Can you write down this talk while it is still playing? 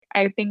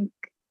I think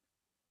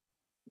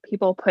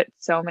people put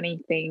so many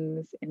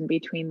things in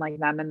between like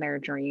them and their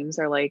dreams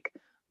or like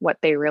what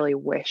they really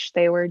wish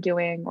they were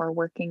doing or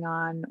working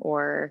on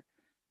or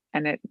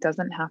and it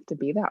doesn't have to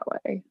be that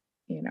way.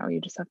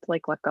 You just have to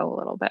like let go a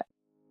little bit.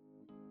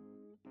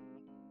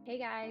 Hey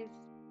guys,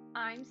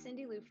 I'm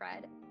Cindy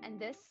Lufred, and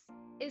this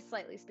is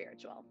Slightly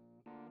Spiritual.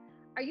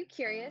 Are you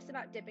curious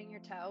about dipping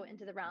your toe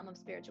into the realm of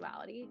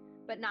spirituality,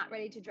 but not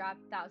ready to drop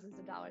thousands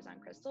of dollars on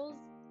crystals?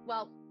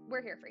 Well,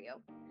 we're here for you.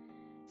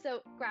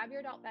 So grab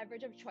your adult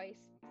beverage of choice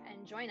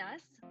and join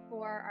us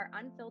for our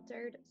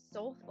unfiltered,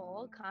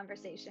 soulful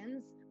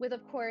conversations with,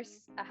 of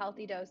course, a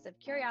healthy dose of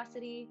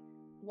curiosity,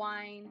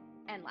 wine,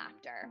 and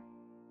laughter.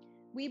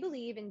 We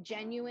believe in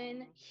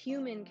genuine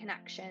human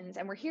connections,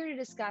 and we're here to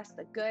discuss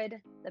the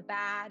good, the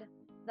bad,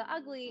 the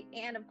ugly,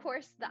 and of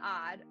course, the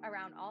odd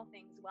around all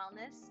things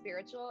wellness,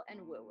 spiritual,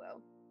 and woo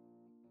woo.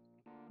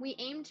 We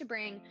aim to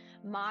bring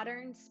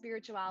modern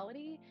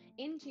spirituality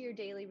into your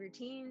daily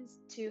routines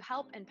to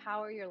help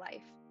empower your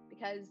life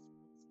because,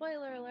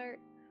 spoiler alert,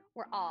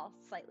 we're all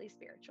slightly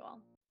spiritual.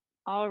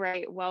 All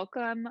right,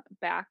 welcome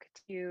back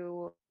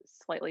to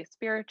Slightly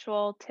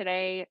Spiritual.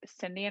 Today,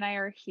 Cindy and I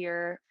are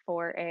here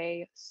for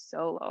a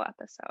solo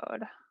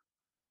episode.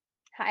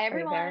 Hi, Are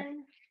you there?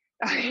 everyone.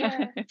 I'm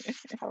here.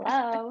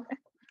 Hello.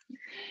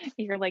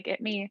 You're like, it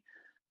me.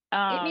 It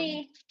Um,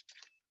 me.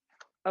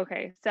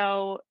 okay,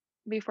 so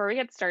before we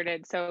get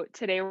started, so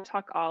today we'll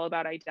talk all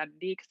about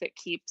identity because it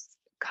keeps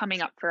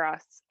coming up for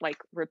us like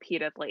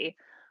repeatedly.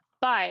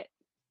 But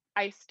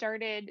I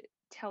started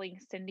telling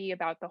Cindy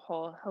about the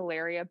whole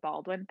Hilaria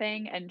Baldwin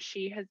thing, and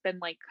she has been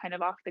like kind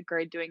of off the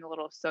grid doing a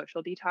little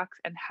social detox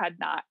and had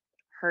not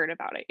heard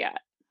about it yet.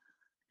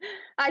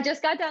 I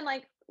just got done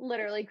like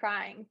literally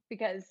crying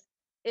because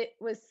it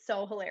was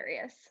so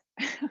hilarious.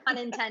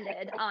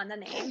 Unintended on the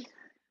name.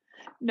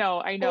 No,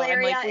 I know.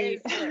 And like Hilaria we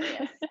is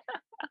hilarious.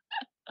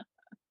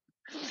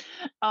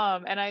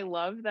 and I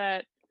love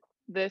that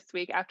this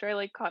week after I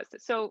like caught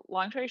so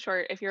long story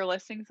short, if you're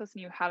listening to this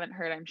and you haven't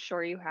heard, I'm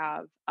sure you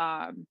have.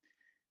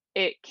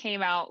 It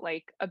came out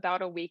like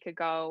about a week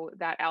ago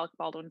that Alec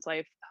Baldwin's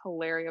wife,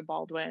 Hilaria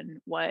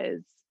Baldwin,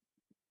 was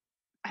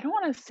I don't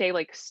want to say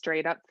like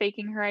straight up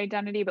faking her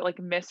identity, but like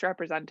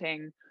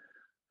misrepresenting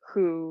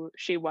who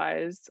she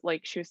was.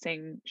 Like she was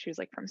saying she was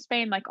like from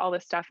Spain, like all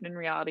this stuff. And in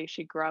reality,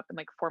 she grew up in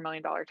like $4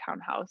 million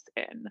townhouse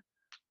in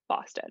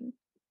Boston.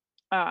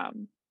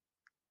 Um,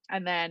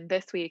 and then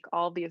this week,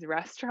 all these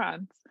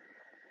restaurants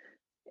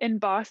in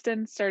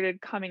Boston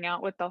started coming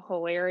out with the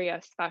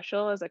Hilaria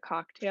special as a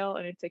cocktail,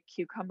 and it's a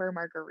cucumber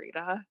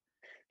margarita.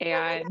 Oh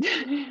my And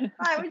God.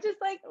 I would just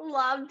like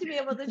love to be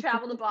able to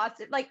travel to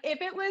Boston. Like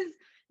if it was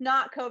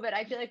not COVID,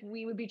 I feel like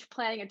we would be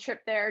planning a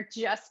trip there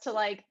just to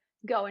like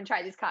go and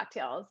try these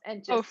cocktails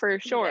and oh, just for be there.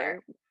 sure.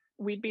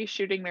 We'd be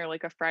shooting there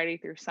like a Friday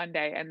through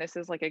Sunday, and this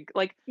is like a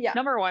like Yeah.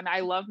 number one, I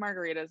love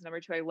margaritas. Number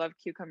two, I love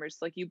cucumbers.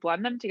 Like you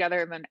blend them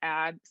together and then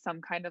add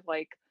some kind of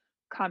like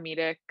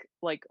comedic,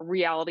 like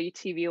reality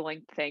TV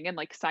linked thing, and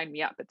like sign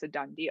me up. It's a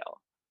done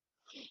deal.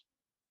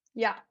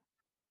 Yeah.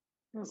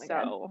 Oh my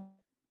God. So,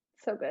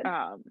 So good.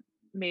 um,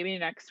 maybe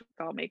next week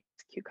I'll make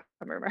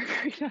cucumber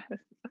margaritas.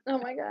 Oh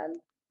my God.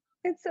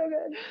 It's so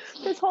good.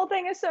 This whole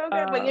thing is so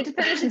good. But you have Um,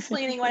 to finish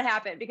explaining what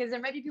happened because there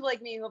might be people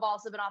like me who have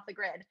also been off the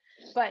grid.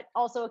 But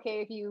also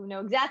okay if you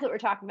know exactly what we're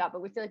talking about,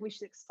 but we feel like we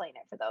should explain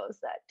it for those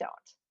that don't.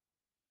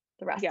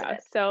 The rest of yeah.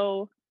 it.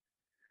 So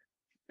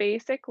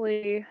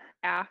basically,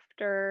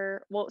 so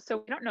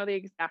we don't know the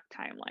exact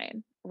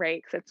timeline,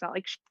 right? Because it's not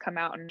like she's come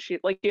out and she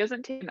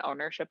hasn't taken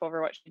ownership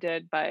over what she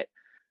did, but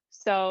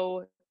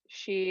so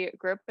she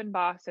grew up in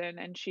Boston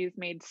and she's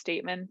made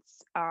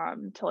statements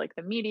to like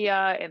the media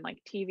and like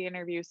TV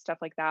interviews, stuff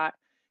like that,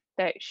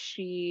 that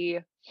she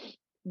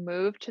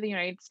moved to the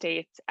United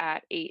States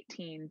at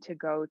 18 to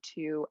go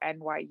to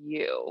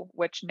NYU,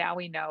 which now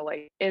we know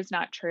like is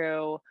not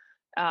true.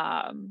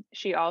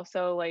 She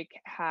also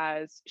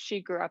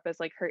she grew up as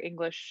like her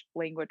English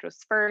language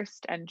was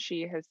first, and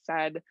she has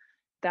said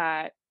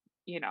that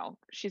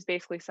she's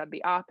basically said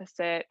the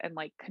opposite and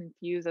like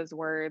confuses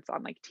words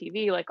on like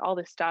TV, like all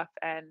this stuff.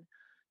 And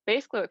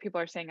basically what people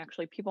are saying,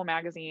 actually People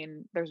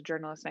Magazine, there's a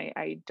journalist, and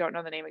I don't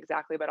know the name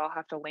exactly, but I'll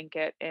have to link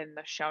it in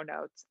the show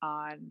notes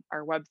on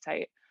our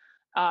website,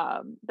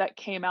 that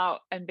came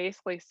out and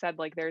basically said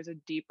like there's a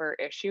deeper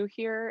issue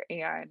here.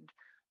 And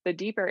the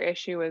deeper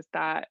issue is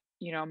that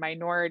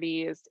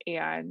minorities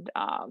and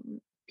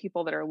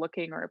people that are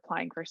looking or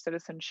applying for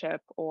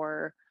citizenship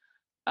or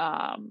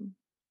um,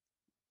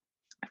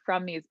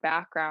 from these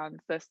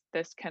backgrounds,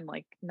 this can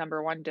like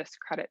number one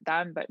discredit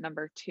them, but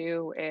number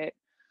two it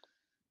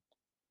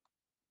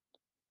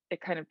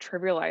kind of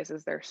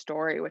trivializes their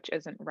story, which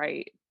isn't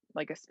right,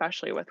 like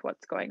especially with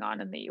what's going on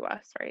in the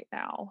US right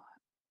now.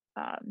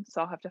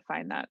 So I'll have to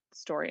find that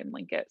story and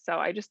link it. So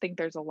I just think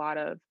there's a lot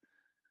of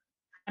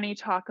funny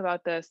talk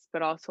about this,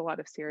 but also a lot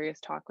of serious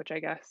talk, which I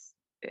guess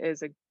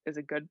is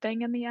a good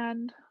thing in the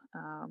end.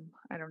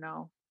 I don't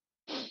know,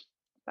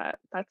 but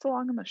that's the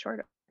long and the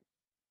short of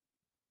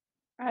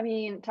I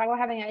mean, talk about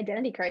having an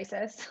identity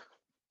crisis.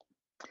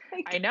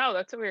 Like, I know,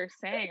 that's what we were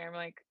saying. I'm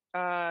like,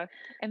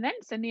 and then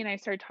Cindy and I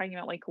started talking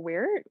about like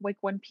where like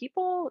when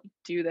people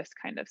do this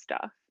kind of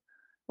stuff,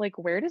 like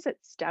where does it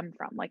stem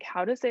from? Like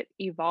how does it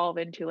evolve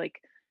into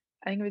like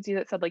I think it was you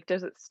that said like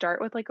does it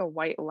start with like a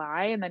white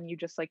lie and then you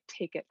just like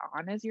take it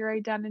on as your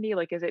identity?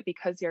 Like is it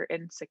because you're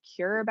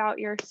insecure about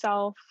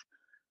yourself?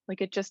 Like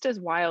it just is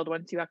wild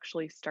once you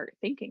actually start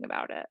thinking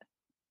about it.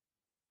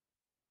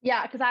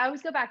 yeah, because I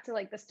always go back to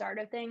like the start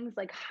of things.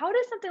 Like, how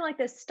does something like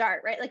this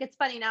start, right? Like, it's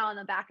funny now on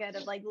the back end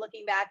of like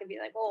looking back and be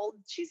like, well,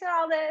 she said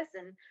all this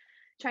and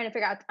trying to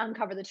figure out,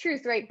 uncover the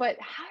truth, right? But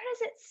how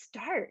does it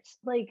start?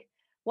 Like,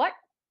 what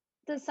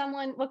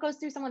what goes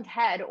through someone's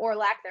head or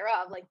lack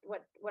thereof? Like,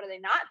 what are they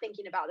not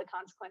thinking about the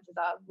consequences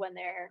of when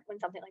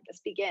something like this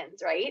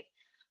begins, right?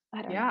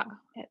 I don't Yeah.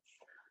 know. It's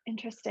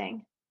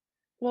interesting.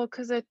 Well,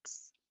 because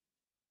it's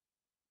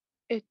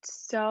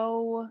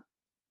so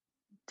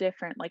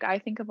different. Like I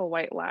think of a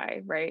white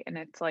lie, right? And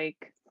it's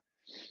like,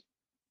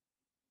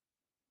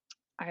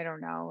 I don't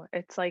know.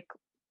 It's like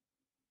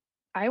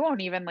I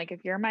won't even like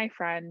if you're my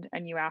friend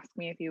and you ask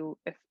me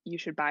if you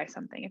should buy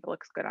something if it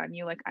looks good on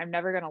you, like I'm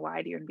never gonna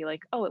lie to you and be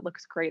like, oh, it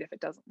looks great if it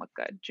doesn't look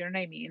good. Do you know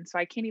what I mean? So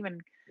I can't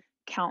even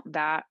count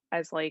that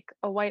as like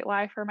a white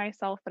lie for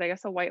myself. But I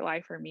guess a white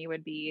lie for me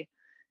would be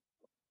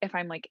if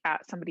I'm like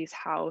at somebody's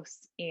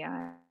house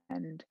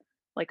and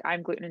like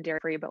I'm gluten and dairy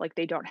free, but like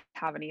they don't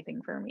have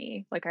anything for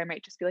me. Like I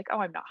might just be like, oh,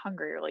 I'm not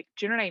hungry, or like,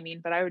 do you know what I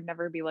mean? But I would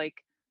never be like,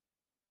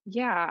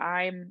 yeah,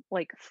 I'm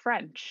like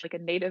French, like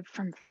a native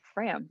from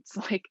France.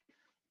 Like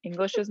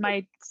English is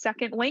my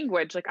second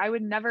language. Like I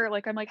would never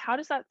like I'm like, how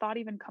does that thought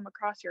even come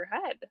across your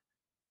head?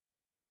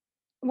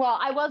 Well,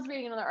 I was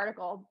reading another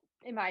article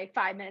in my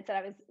 5 minutes that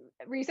I was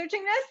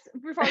researching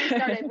this before we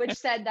started, which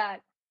said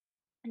that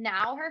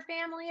now her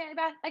family,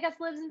 I guess,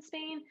 lives in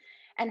Spain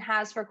and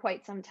has for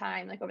quite some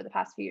time, like over the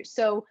past few years.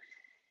 So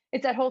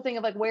it's that whole thing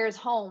of like, where's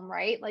home,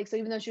 right? Like, so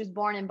even though she was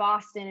born in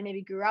Boston and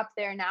maybe grew up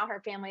there, now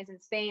her family's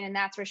in Spain and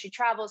that's where she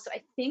travels. So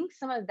I think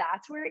some of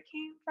that's where it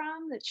came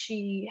from, that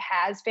she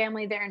has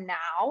family there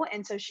now.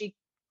 And so she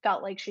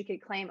felt like she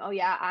could claim, oh,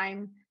 yeah,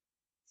 I'm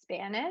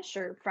Spanish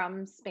or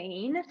from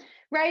Spain,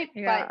 right?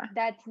 But Yeah.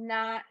 that's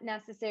not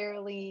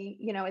necessarily,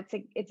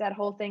 it's that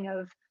whole thing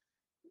of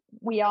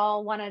we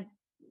all want to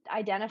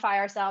identify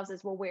ourselves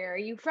as, well, where are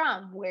you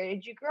from, where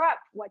did you grow up,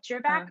 what's your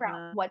background,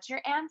 Uh-huh. what's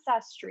your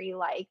ancestry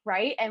like,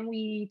 right? And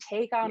we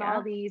take on all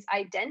Yeah. these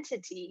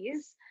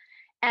identities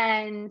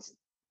and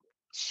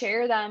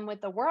share them with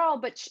the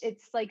world, but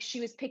it's like she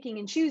was picking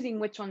and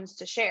choosing which ones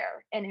to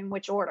share and in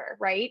which order,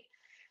 right?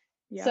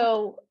 Yeah.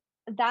 So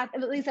that,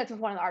 at least that's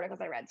one of the articles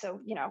I read.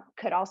 So,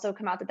 could also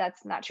come out that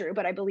that's not true,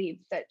 but I believe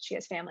that she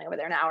has family over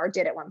there now or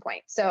did at one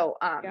point. So,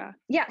 Yeah.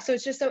 yeah, so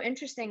it's just so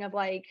interesting of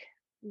like,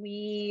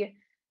 we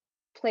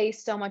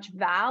place so much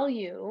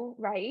value,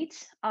 right,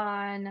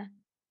 on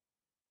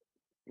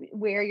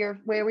where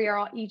we are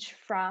all each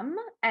from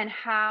and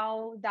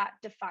how that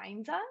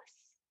defines us.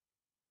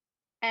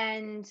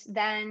 And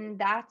then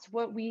that's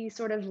what we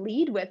sort of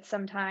lead with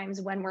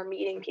sometimes when we're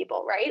meeting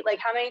people, right? Like,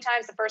 how many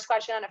times the first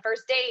question on a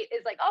first date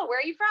is like, oh, where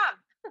are you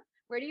from?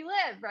 Where do you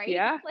live? Right?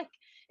 Yeah. Like,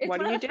 it's What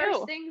do one you of the first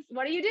do? things.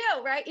 What do you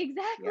do? Right? Yeah.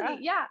 Exactly.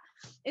 Yeah.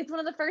 It's one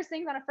of the first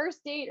things on a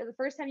first date, or the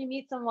first time you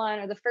meet someone,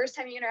 or the first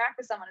time you interact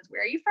with someone is,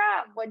 where are you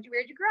from? Where'd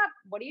you grow up?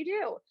 What do you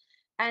do?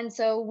 And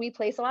so we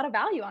place a lot of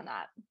value on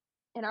that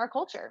in our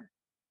culture.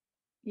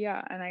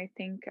 Yeah. And I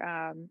think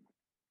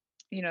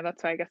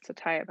that's why I guess to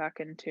tie it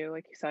back into,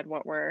 like you said,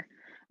 what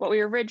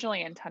we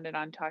originally intended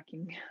on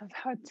talking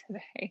about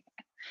today.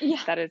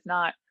 Yeah. That is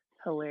not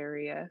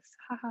hilarious.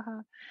 Ha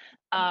ha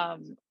ha.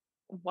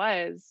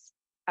 Was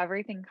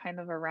everything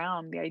kind of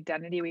around the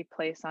identity we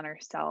place on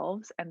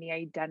ourselves and the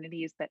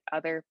identities that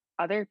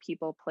other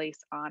people place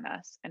on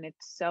us. And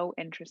it's so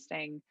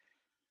interesting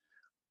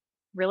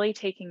really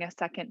taking a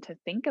second to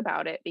think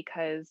about it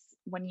because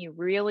when you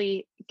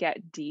really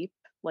get deep,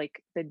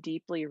 like the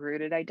deeply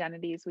rooted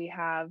identities we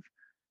have,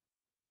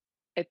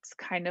 it's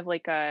kind of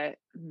like a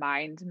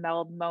mind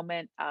meld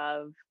moment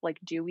of like,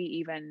 do we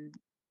even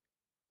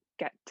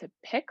get to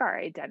pick our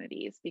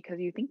identities?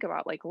 Because you think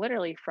about like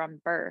literally from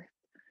birth,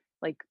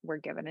 like we're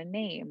given a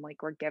name,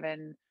 like we're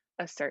given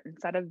a certain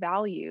set of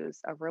values,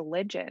 a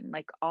religion,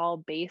 like all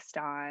based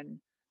on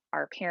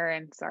our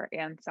parents, our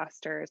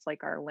ancestors,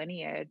 like our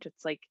lineage.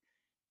 It's like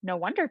no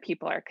wonder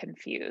people are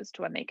confused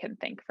when they can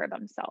think for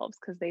themselves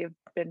because they've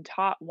been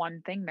taught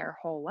one thing their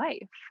whole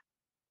life.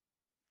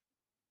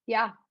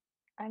 Yeah.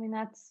 I mean,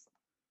 that's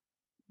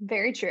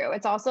very true.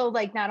 It's also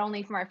like not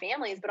only from our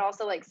families, but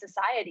also like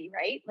society,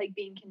 right? Like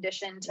being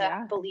conditioned to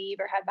Yeah. believe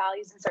or have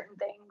values in certain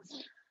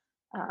things,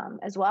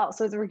 as well.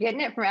 So we're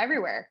getting it from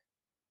everywhere,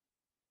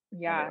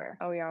 Yeah. everywhere.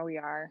 Oh, yeah, we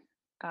are.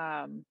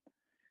 Um,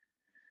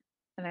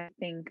 and I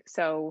think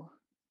so.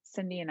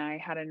 Cindy and I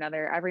had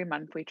every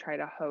month we try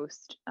to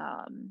host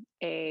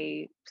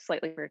a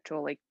slightly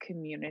virtual, like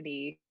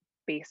community,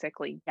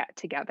 basically get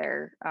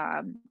together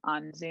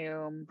on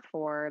Zoom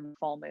for the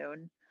full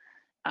moon.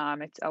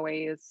 It's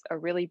always a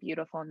really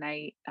beautiful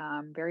night,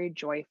 very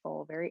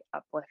joyful, very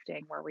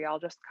uplifting, where we all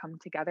just come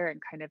together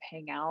and kind of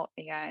hang out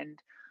and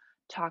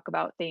talk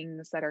about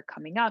things that are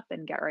coming up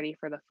and get ready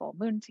for the full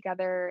moon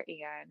together.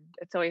 And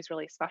it's always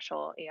really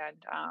special.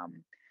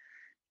 And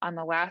on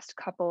the last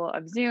couple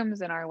of Zooms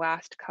and our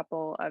last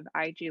couple of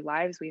IG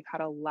lives, we've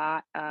had a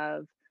lot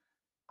of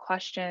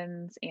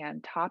questions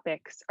and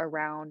topics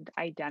around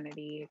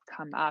identity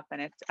come up. And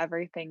it's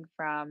everything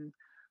from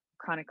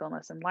chronic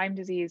illness and Lyme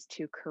disease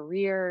to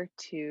career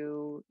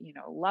to,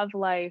 love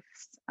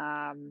lives.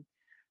 So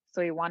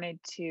we wanted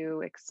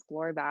to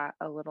explore that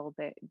a little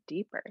bit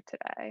deeper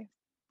today.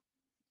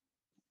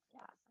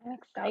 Yeah, I'm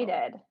So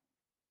excited.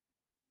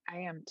 I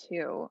am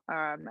too.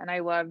 And I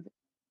love,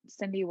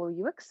 Cindy, will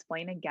you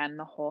explain again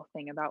the whole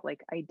thing about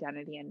like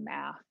identity and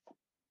math?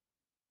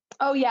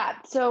 Oh, yeah.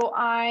 So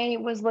I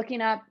was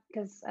looking up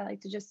because I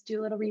like to just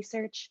do a little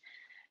research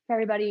for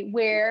everybody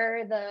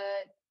where the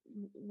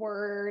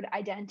word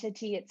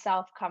identity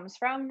itself comes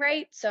from,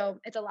 right? So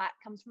it's a lot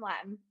comes from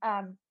Latin.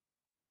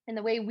 And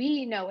the way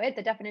we know it,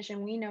 the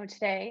definition we know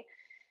today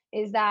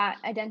is that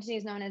identity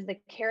is known as the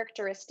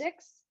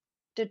characteristics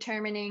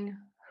determining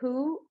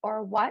who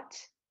or what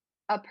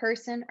a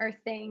person or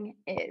thing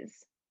is,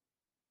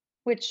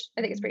 which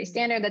I think is pretty Mm.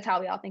 standard. That's how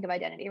we all think of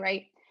identity,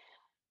 right?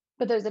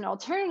 But there's an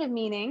alternative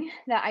meaning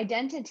that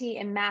identity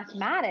in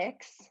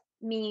mathematics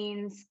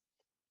means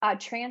a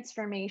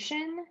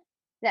transformation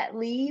that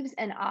leaves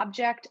an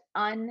object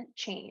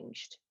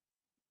unchanged.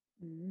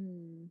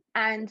 Mm.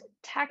 And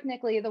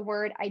technically, the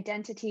word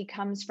identity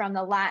comes from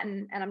the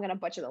Latin, and I'm going to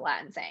butcher the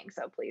Latin saying,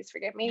 so please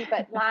forgive me.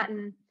 But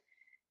Latin,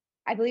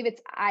 I believe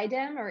it's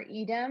idem or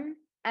edem,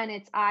 and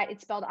it's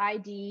spelled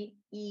IDEM,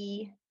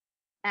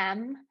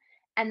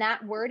 and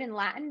that word in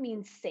Latin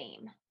means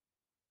same,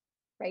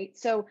 right?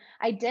 So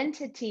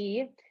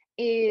identity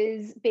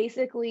is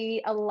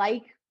basically a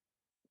like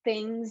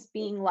things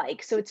being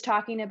like. So it's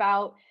talking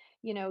about,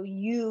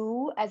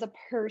 you as a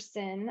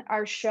person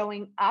are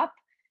showing up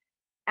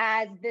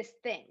as this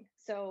thing.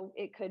 So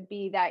it could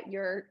be that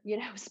you're,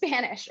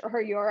 Spanish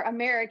or you're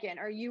American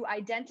or you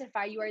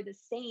identify you are the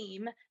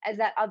same as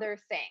that other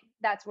thing.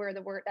 That's where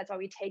that's why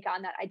we take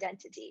on that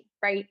identity,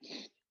 right?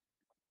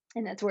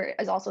 And that's where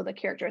is also the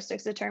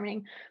characteristics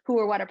determining who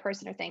or what a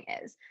person or thing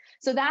is.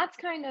 So that's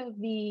kind of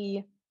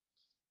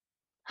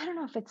I don't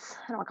know if it's,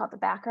 I don't want to call it the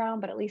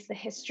background, but at least the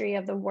history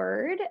of the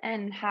word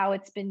and how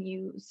it's been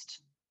used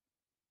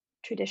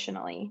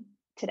traditionally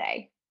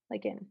today,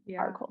 like in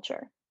our Yeah.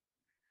 culture,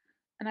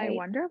 And I right?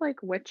 wonder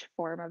like which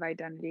form of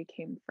identity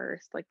came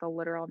first, like the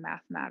literal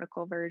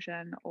mathematical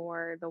version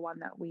or the one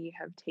that we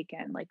have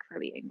taken like for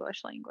the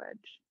English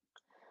language.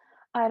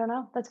 I don't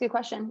know. That's a good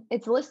question.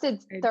 It's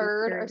listed I'd be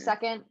third or curious.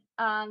 second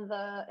on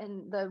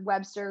in the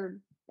Webster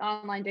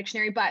online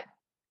dictionary, but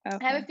I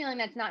have Okay. a feeling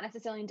that's not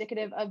necessarily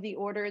indicative of the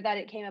order that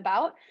it came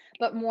about,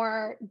 but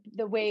more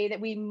the way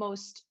that we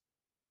most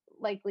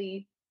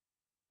likely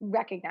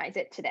recognize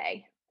it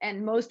today.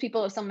 And most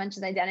people, if someone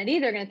mentions identity,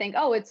 they're going to think,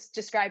 oh, it's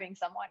describing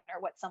someone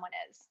or what someone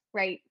is,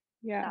 right?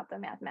 Yeah. Not the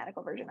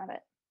mathematical version of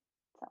it.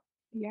 So,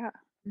 Yeah.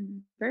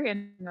 Very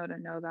interesting though to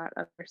know that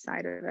other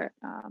side of it.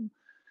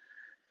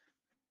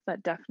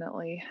 That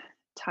definitely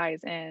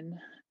ties in.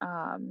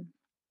 Um,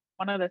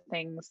 One of the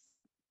things,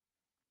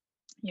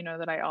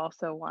 that I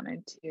also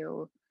wanted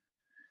to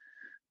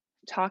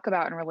talk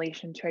about in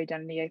relation to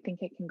identity, I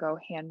think it can go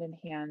hand in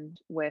hand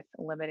with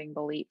limiting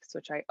beliefs,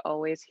 which I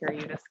always hear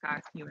you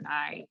discuss. You and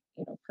I,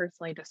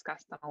 personally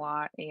discuss them a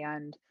lot.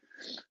 And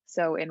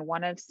so, in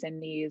one of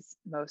Cindy's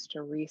most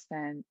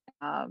recent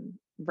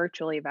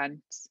virtual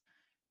events,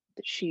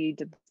 she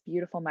did this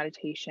beautiful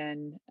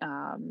meditation,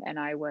 and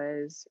I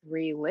was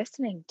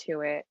re-listening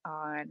to it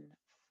on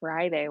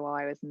Friday while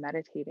I was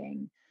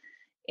meditating,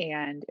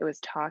 and it was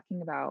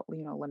talking about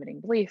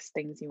limiting beliefs,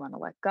 things you want to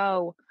let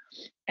go.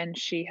 And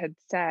she had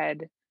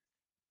said,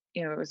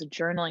 it was a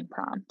journaling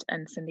prompt,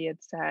 and Cindy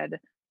had said,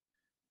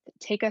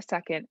 take a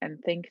second and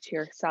think to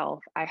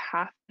yourself, I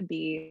have to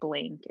be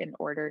blank in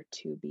order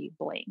to be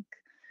blank.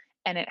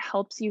 And it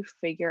helps you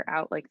figure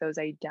out like those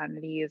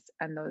identities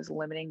and those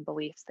limiting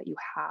beliefs that you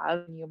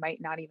have and you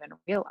might not even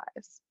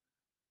realize.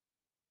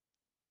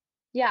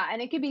 yeah.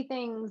 And it could be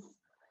things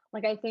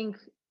like I think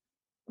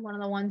one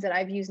of the ones that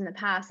I've used in the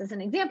past as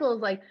an example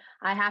is like,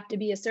 I have to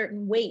be a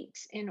certain weight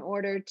in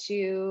order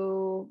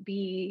to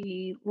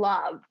be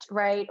loved,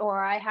 right?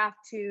 Or I have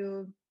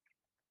to,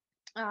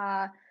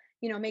 uh,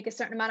 make a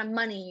certain amount of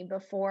money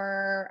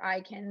before I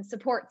can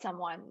support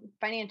someone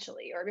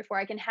financially, or before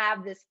I can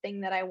have this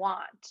thing that I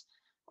want.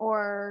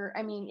 Or,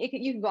 I mean, you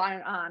can go on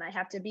and on. I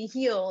have to be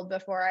healed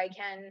before I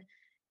can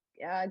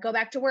go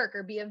back to work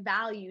or be of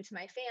value to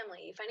my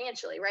family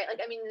financially, right?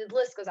 Like, I mean, the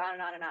list goes on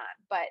and on and on.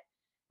 But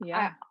I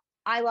Yeah.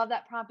 I love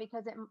that prompt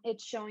because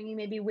it's showing you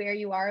maybe where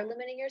you are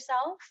limiting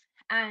yourself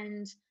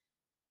and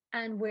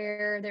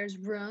where there's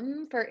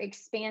room for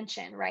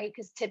expansion, right?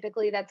 Because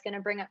typically that's going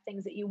to bring up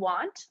things that you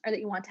want or that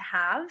you want to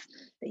have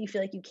that you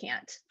feel like you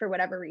can't for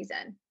whatever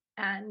reason.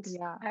 And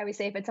Yeah. I always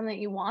say if it's something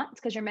that you want, it's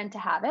because you're meant to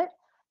have it.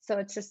 So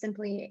it's just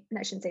simply, and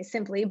I shouldn't say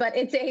simply, but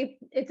it's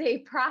a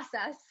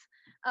process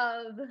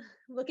of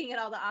looking at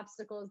all the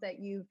obstacles that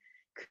you've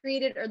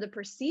created or the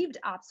perceived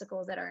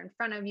obstacles that are in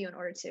front of you in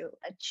order to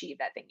achieve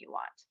that thing you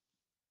want.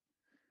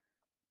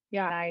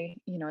 Yeah,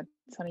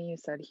 it's funny you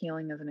said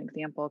healing as an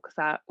example because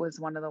that was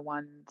one of the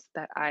ones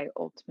that I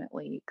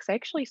ultimately, because I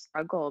actually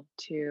struggled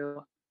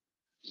to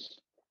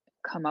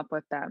come up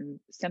with them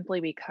simply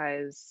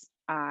because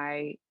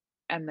I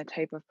am the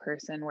type of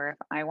person where if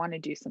I want to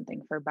do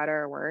something for better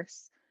or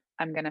worse,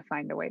 I'm going to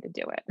find a way to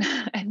do it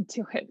and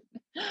do it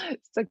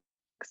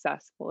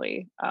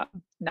successfully.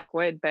 Knock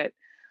wood, but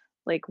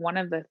like one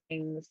of the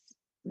things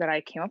that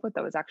I came up with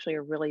that was actually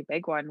a really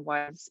big one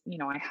was,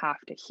 I have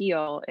to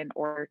heal in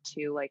order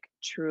to like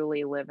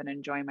truly live and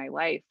enjoy my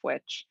life,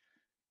 which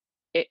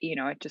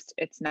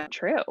it's not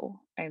true.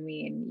 I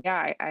mean,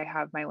 yeah, I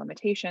have my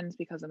limitations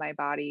because of my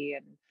body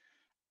and,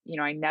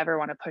 I never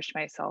want to push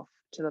myself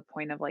to the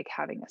point of like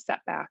having a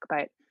setback,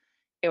 but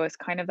it was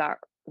kind of that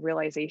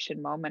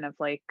realization moment of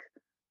like,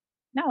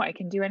 no, I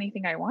can do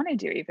anything I want to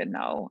do, even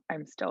though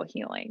I'm still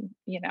healing,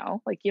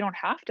 like you don't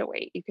have to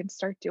wait. You can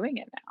start doing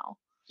it now.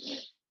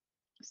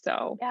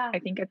 So Yeah, I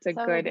think so it's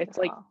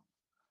like beautiful.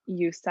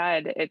 you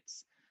said,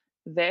 it's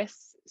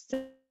this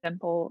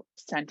simple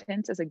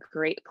sentence is a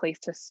great place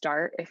to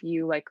start if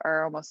you like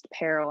are almost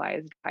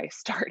paralyzed by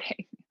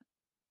starting.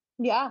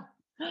 Yeah.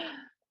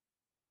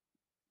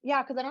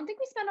 Yeah, because I don't think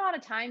we spend a lot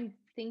of time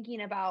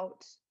thinking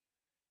about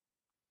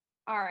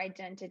our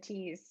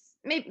identities.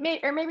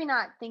 Or maybe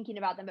not thinking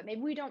about them, but maybe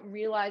we don't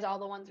realize all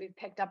the ones we've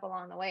picked up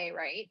along the way,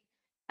 right?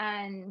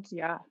 And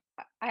Yeah.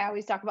 I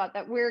always talk about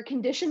that we're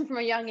conditioned from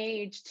a young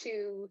age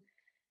to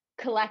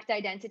collect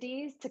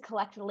identities, to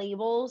collect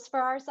labels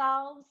for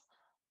ourselves.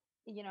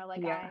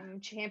 Like Yeah.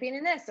 I'm champion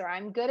in this, or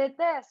I'm good at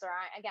this, or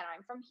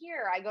I'm from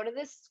here, I go to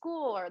this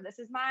school, or this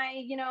is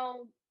I'm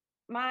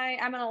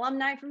an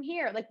alumni from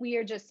here. Like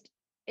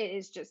it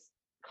is just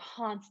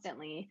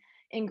constantly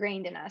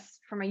ingrained in us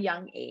from a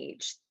young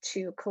age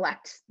to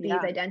collect these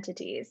Yeah.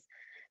 identities.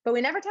 But we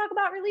never talk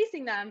about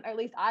releasing them, or at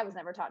least I was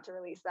never taught to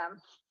release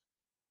them.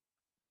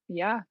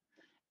 Yeah.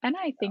 And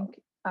I So think,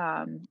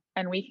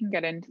 and we can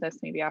get into this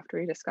maybe after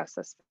we discuss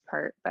this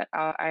part, but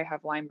I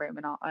have line brain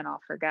and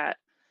I'll forget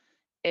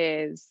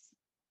is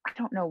I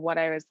don't know what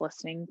I was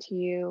listening to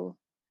you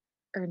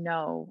or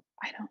no,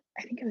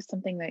 I think it was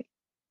something that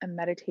a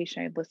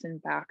meditation I'd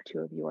listened back to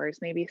of yours,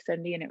 maybe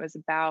Cindy, and it was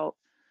about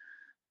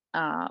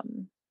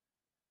um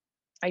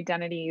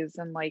identities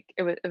and like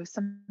it was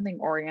something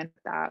oriented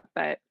that,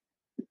 but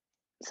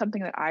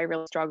something that I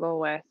really struggle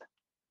with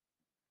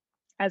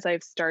as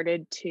I've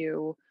started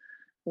to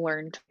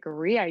learn to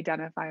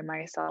re-identify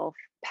myself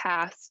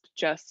past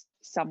just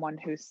someone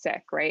who's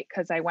sick, right?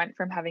 Because I went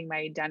from having my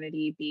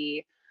identity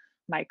be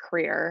my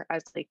career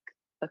as like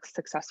a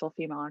successful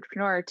female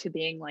entrepreneur to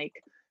being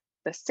like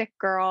the sick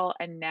girl,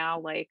 and now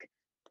like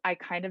I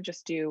kind of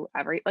just do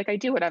I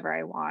do whatever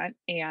I want,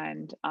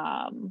 and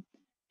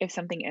if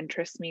something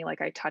interests me,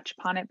 like I touch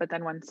upon it, but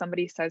then when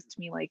somebody says to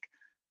me like,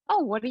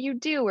 oh, what do you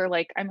do, or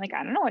like I'm like,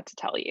 I don't know what to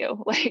tell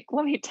you. Like,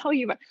 let me tell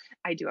you, but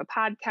I do a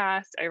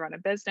podcast, I run a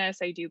business,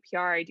 I do PR,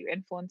 I do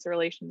influencer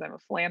relations, I'm a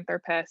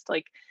philanthropist,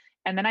 like.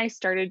 And then I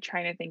started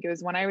trying to think, it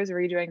was when I was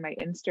redoing my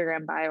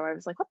Instagram bio, I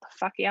was like, what the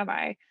fuck am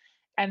I?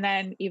 And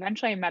then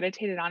eventually I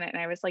meditated on it and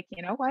I was like,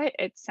 you know what?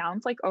 It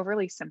sounds like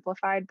overly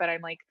simplified, but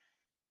I'm like,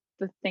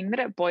 the thing that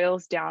it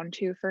boils down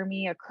to for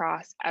me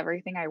across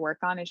everything I work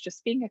on is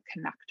just being a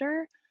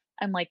connector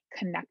and like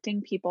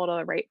connecting people to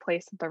the right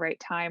place at the right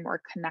time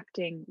or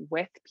connecting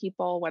with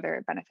people, whether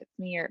it benefits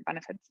me or it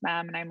benefits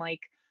them. And I'm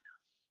like,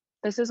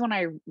 this is when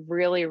I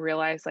really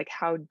realized like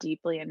how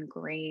deeply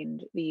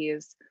ingrained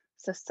these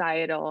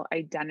societal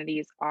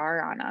identities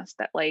are on us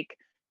that like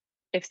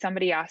if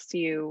somebody asks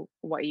you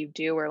what you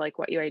do or like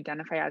what you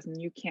identify as and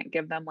you can't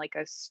give them like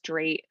a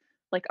straight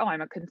like oh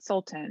I'm a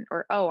consultant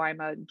or oh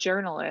I'm a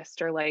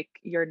journalist or like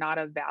you're not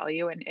of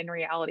value, and in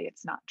reality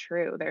it's not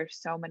true. There's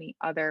so many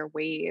other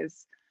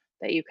ways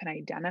that you can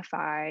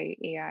identify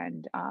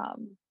and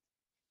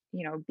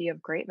be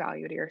of great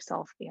value to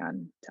yourself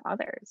and to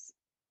others.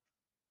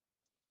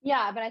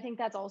 yeah, but I think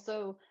that's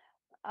also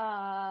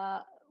uh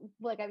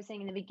like I was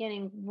saying in the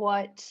beginning,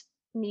 what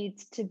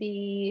needs to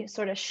be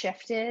sort of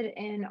shifted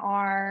in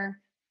our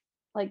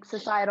like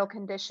societal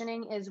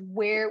conditioning is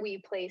where we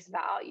place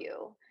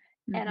value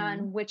and Hmm.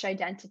 on which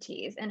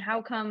identities, and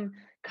how come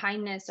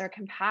kindness or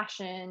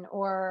compassion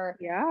or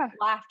Yeah.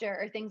 laughter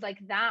or things like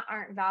that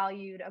aren't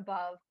valued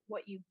above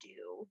what you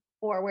do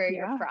or where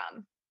you're Yeah.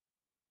 from,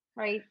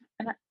 right?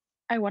 And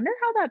I wonder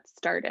how that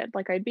started.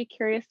 Like I'd be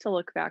curious to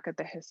look back at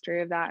the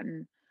history of that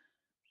and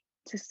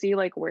to see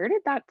like where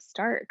did that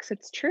start? Because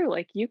it's true,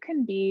 like you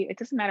can be, it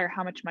doesn't matter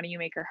how much money you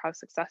make or how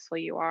successful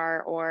you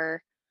are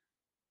or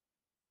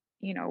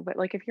but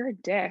like if you're a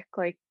dick,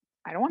 like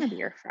I don't want to be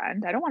your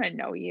friend, I don't want to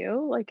know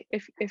you. Like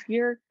if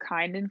you're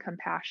kind and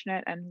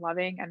compassionate and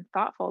loving and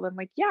thoughtful, then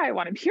like yeah, I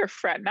want to be your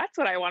friend, that's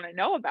what I want to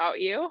know about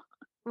you.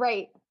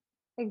 Right.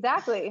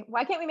 Exactly.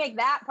 Why can't we make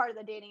that part of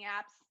the dating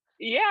apps?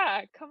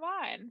 Yeah, come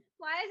on.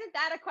 Why isn't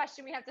that a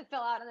question we have to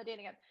fill out on the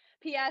dating app?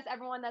 P.S.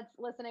 Everyone that's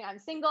listening, I'm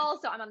single,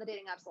 so I'm on the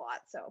dating apps a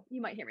lot. So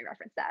you might hear me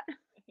reference that.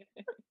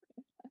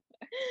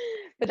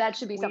 But that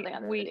should be We something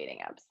on the we dating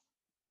apps.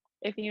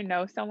 if you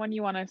know someone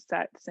you wanna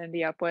set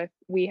Cindy up with,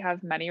 we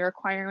have many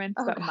requirements,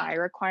 Oh but my God.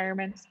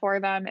 requirements for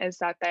them is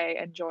that they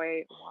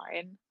enjoy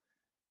wine.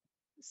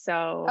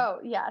 So, Oh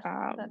yes,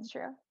 um, that's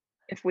true.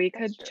 if we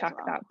That's could true as check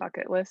well. that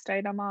bucket list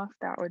item off,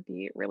 that would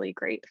be really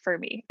great for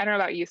me. I don't know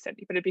about you,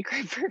 Cindy, but it'd be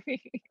great for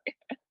me.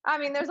 I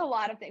mean, there's a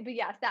lot of things, but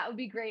yes, that would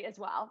be great as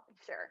well.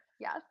 Sure.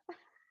 Yes.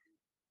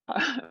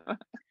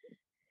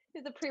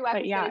 The But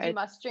prerequisite yeah, is you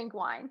must drink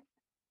wine.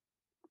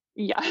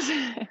 yes.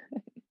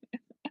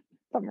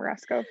 The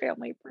Moresco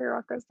family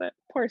prerequisite.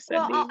 Poor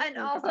Well, Cindy. and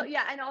Oh also, god.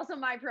 yeah, and also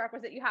my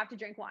prerequisite, you have to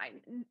drink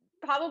wine.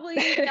 Probably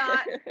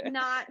not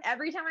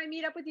every time I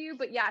meet up with you,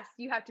 but yes,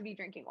 you have to be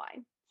drinking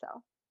wine.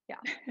 So, yeah.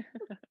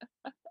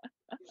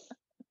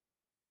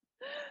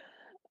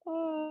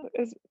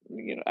 Is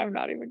I'm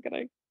not even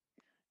gonna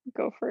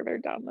go further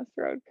down this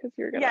road because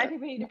you're Yeah, I gonna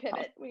think we need to not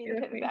pivot. We need agree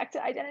to with pivot me. back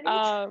to identities.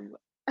 Um,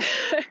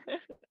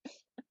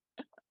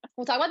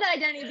 We'll talk about that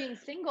identity of being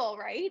single,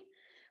 right?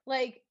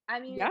 Like, I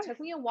mean, it yes. took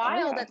me a Oh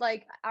while yeah. that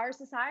like our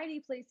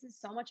society places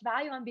so much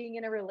value on being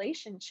in a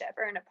relationship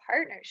or in a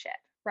partnership,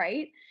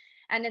 right?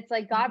 And it's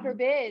like, God Mhm.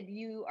 forbid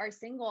you are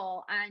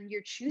single and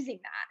you're choosing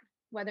that,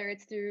 whether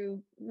it's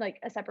through like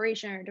a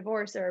separation or a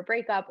divorce or a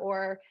breakup,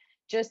 or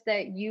just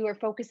that you are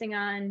focusing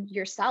on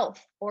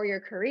yourself or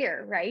your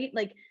career, right?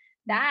 Like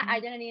that Mhm.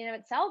 identity in of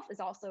itself is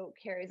also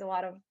carries a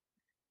lot of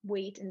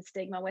weight and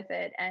stigma with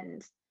it,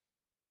 and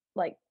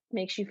like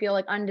makes you feel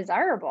like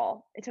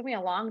undesirable. It took me a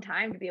long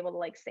time to be able to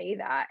like say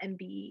that and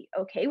be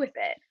okay with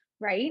it,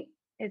 right?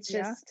 It's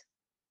Yeah. just,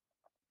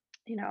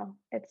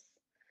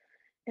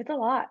 it's a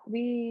lot.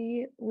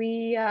 We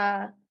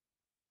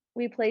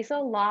place a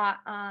lot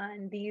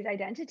on these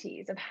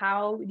identities of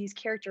how these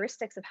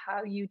characteristics of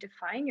how you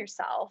define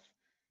yourself.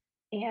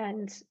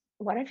 And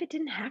what if it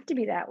didn't have to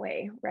be that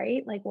way,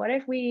 right? Like what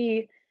if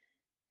we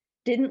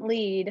didn't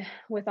lead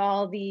with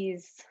all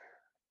these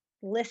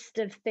list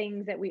of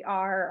things that we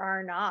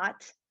are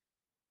not,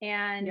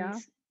 and Yeah.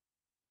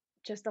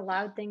 just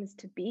allowed things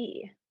to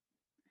be.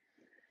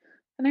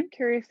 And I'm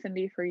curious,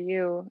 Cindy, for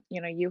you,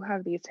 you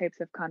have these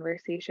types of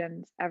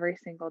conversations every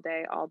single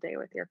day, all day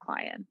with your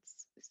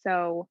clients.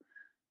 So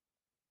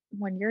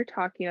when you're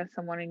talking to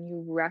someone and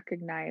you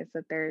recognize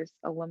that there's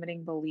a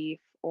limiting belief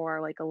or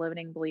like a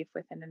limiting belief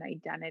within an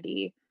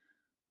identity,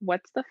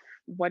 what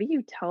do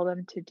you tell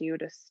them to do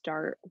to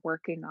start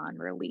working on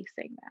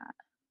releasing that?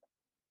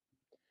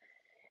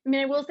 I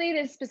mean, I will say it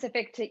is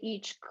specific to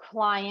each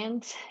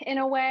client in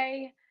a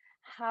way.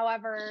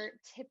 However,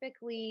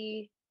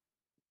 typically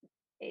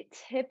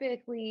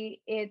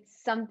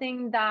it's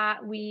something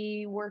that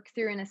we work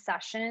through in a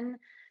session.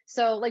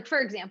 So, like for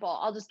example,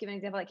 I'll just give an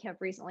example that came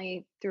up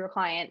recently through a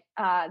client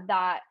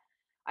that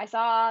I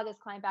saw this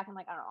client back in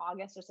like I don't know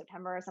August or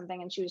September or something,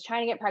 and she was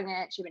trying to get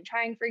pregnant. She'd been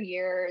trying for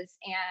years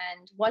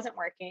and wasn't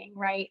working,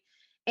 right?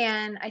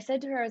 And I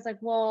said to her, I was like,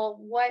 "Well,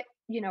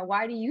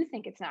 why do you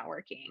think it's not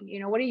working?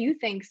 What do you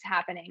think's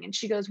happening?" And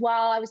she goes,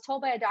 "Well, I was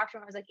told by a doctor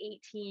when I was like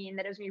 18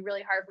 that it was gonna be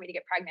really hard for me to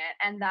get pregnant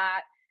and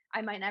that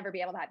I might never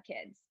be able to have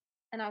kids."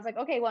 And I was like,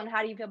 "Okay, well, and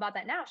how do you feel about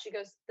that now?" She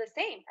goes, "The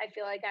same. I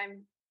feel like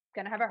I'm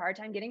gonna have a hard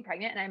time getting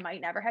pregnant and I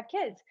might never have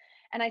kids."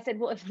 And I said,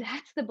 "Well, if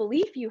that's the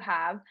belief you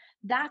have,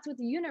 that's what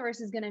the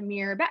universe is going to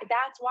mirror back.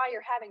 That's why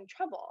you're having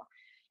trouble."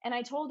 And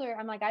I told her,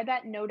 I'm like, "I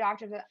bet no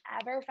doctors have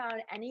ever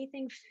found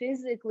anything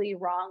physically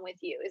wrong with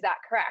you. Is that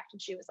correct?"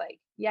 And she was like,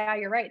 "Yeah,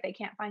 you're right. They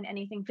can't find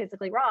anything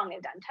physically wrong.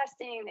 They've done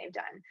testing, they've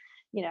done,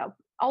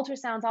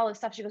 ultrasounds, all this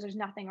stuff." She goes, "There's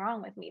nothing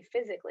wrong with me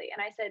physically."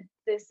 And I said,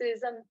 "This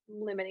is a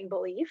limiting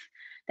belief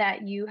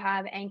that you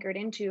have anchored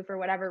into for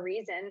whatever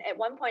reason. At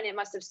one point, it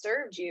must have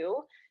served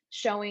you,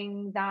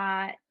 showing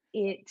that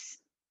it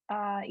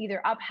either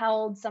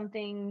upheld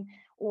something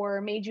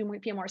or made you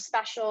feel more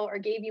special or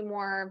gave you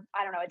more,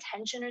 I don't know,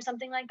 attention or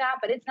something like that,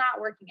 but it's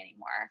not working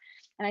anymore."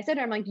 And I said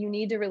to her, I'm like, "You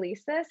need to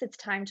release this. It's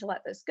time to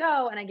let this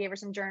go." And I gave her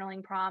some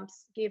journaling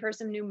prompts, gave her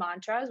some new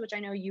mantras, which I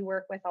know you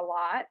work with a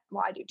lot.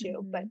 Well, I do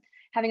too, but Mhm.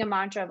 having a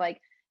mantra of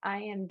like,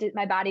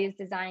 my body is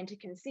designed to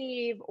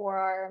conceive,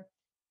 or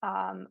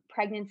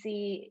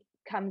pregnancy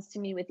comes to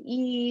me with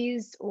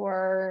ease,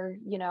 or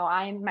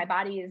my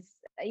body is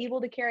able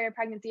to carry a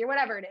pregnancy, or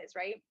whatever it is,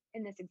 right?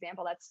 In this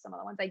example, that's some of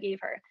the ones I gave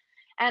her.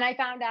 And I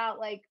found out,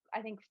 like,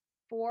 I think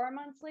 4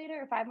 months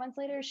later or 5 months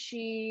later,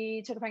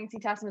 she took a pregnancy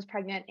test and was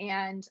pregnant,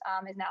 and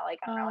is now, like,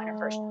 I don't know, in her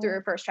first through Oh,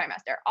 her first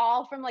trimester,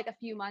 all from like a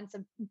few months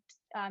of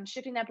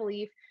shifting that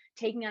belief,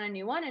 taking on a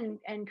new one,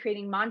 and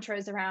creating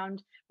mantras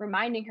around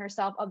reminding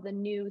herself of the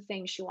new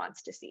thing she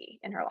wants to see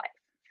in her life.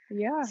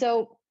 yeah.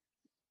 So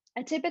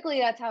typically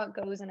that's how it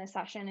goes in a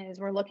session, is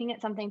we're looking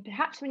at something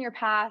perhaps from your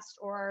past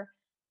or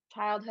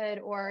childhood,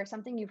 or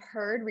something you've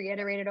heard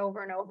reiterated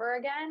over and over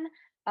again,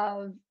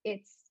 of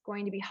it's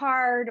going to be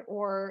hard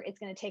or it's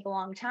going to take a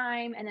long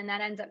time, and then that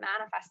ends up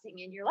manifesting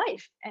in your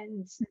life.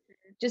 And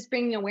just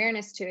bringing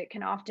awareness to it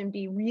can often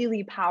be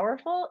really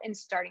powerful in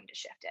starting to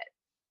shift it.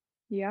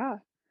 Yeah.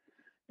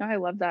 No, I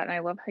love that, and I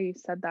love how you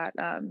said that,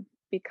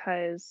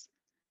 because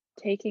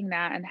taking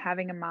that and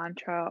having a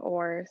mantra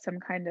or some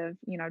kind of,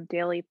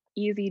 daily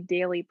easy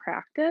daily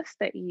practice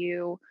that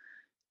you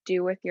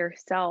do with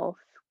yourself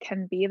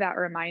can be that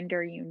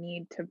reminder you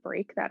need to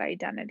break that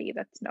identity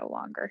that's no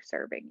longer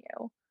serving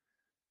you.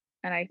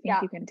 And I think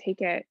Yeah. you can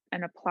take it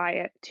and apply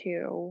it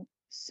to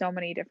so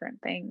many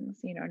different things,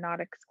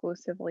 not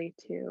exclusively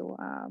to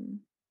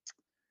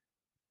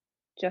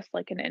just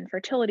like an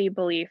infertility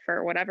belief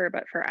or whatever,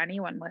 but for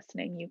anyone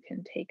listening, you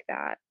can take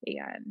that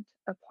and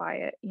apply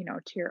it,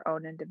 to your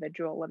own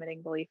individual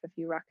limiting belief if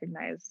you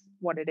recognize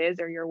what it is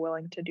or you're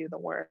willing to do the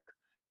work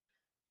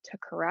to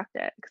correct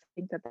it. 'Cause I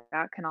think that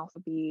that can also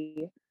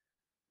be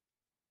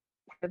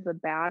part of the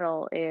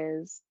battle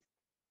is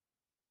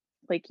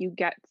like you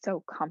get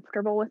so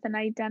comfortable with an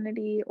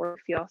identity or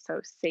feel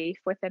so safe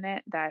within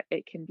it that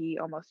it can be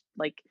almost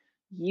like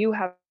you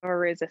have a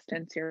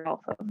resistance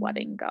yourself of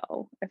letting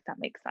go, if that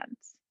makes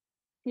sense.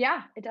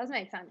 Yeah, it does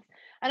make sense.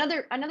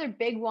 Another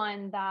big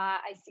one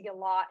that I see a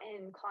lot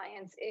in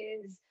clients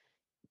is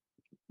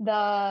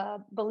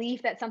the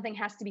belief that something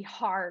has to be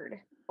hard,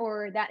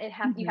 or that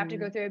you have to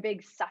go Mhm. through a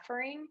big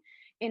suffering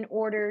in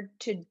order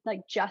to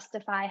like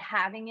justify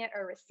having it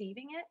or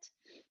receiving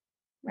it,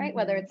 right?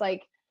 Whether Mhm. it's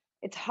like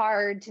it's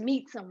hard to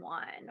meet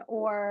someone,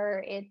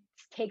 or it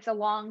takes a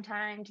long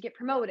time to get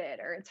promoted,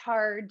 or it's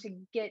hard to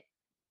get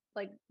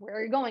like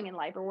where you're going in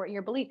life, or what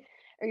your belief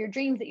or your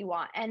dreams that you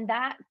want. And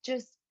that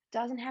just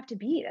doesn't have to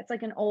be. That's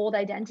like an old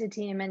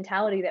identity and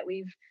mentality that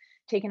we've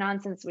taken on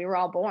since we were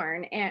all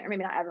born. And or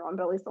maybe not everyone,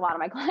 but at least a lot of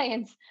my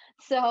clients.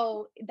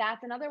 So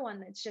that's another one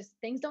that's just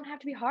things don't have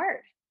to be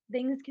hard.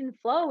 Things can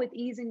flow with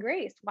ease and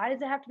grace. Why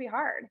does it have to be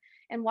hard?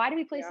 And why do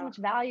we place so Yeah. much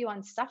value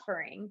on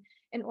suffering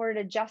in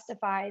order to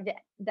justify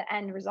the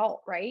end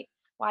result, right?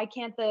 Why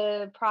can't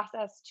the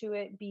process to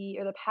it be,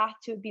 or the path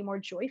to it be more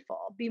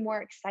joyful, be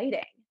more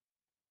exciting?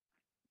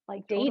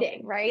 Like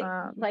dating, Totally.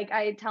 right? Like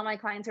I tell my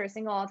clients who are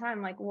single all the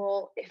time, like,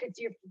 well, if it's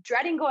you're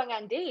dreading going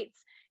on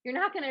dates, you're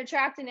not going to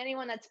attract in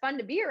anyone that's fun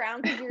to be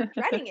around because you're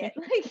dreading it.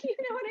 Like, you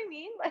know what I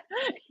mean? Like,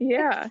 it's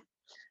Yeah.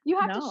 you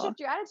have to No. shift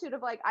your attitude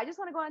of like, I just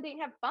want to go on a date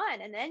and have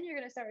fun, and then you're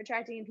going to start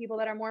attracting in people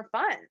that are more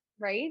fun,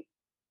 right?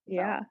 So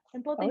Yeah.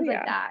 simple Oh, things like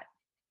yeah. that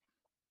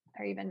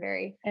are even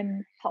very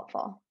And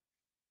helpful.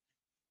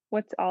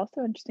 what's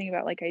also interesting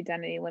about like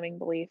identity, limiting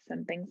beliefs,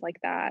 and things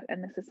like that,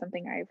 and this is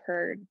something I've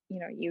heard,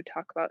 you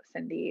talk about,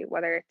 Cindy,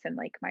 whether it's in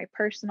like my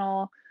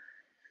personal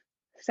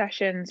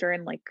sessions or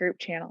in like group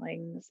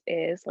channelings,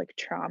 is like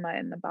trauma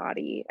in the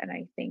body. And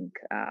I think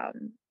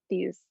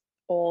these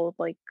old,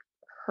 like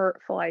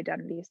hurtful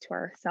identities to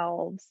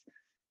ourselves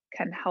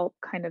can help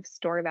kind of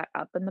store that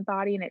up in the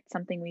body. And it's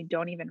something we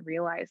don't even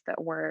realize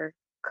that we're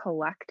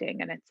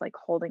collecting and it's like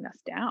holding us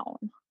down.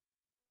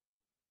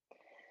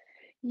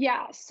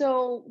 Yeah.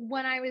 So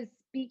when I was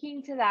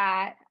speaking to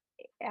that,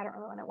 I don't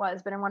know when it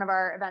was, but in one of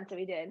our events that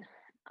we did,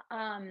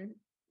 um,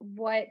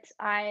 what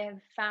I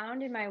have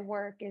found in my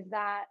work is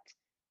that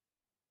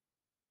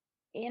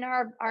in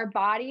our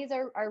bodies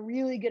are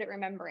really good at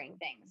remembering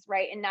things,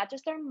 right? And not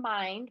just our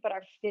mind, but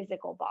our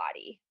physical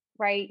body,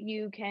 right?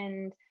 You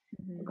can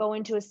Mhm. go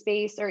into a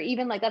space, or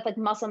even like that's like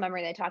muscle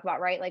memory they talk about,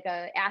 right? Like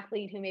a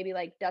athlete who maybe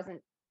like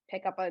doesn't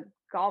pick up a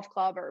golf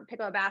club or pick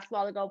up a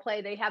basketball to go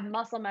play, they have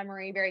muscle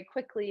memory very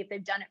quickly if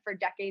they've done it for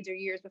decades or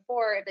years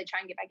before. If they try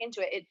and get back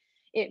into it,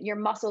 your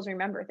muscles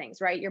remember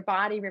things, right? Your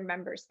body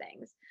remembers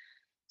things.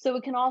 So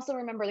it can also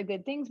remember the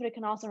good things, but it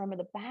can also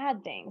remember the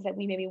bad things that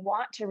we maybe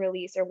want to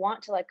release or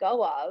want to let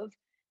go of.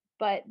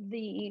 But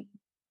the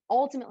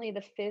ultimately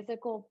the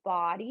physical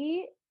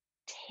body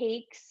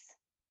takes,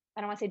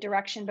 I don't want to say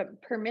direction,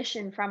 but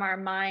permission from our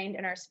mind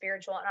and our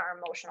spiritual and our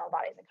emotional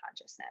bodies and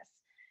consciousness.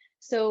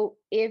 So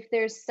if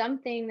there's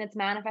something that's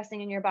manifesting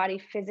in your body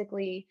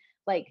physically,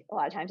 like a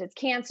lot of times it's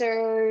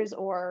cancers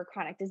or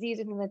chronic disease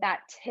or things like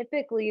that,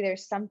 typically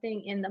there's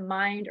something in the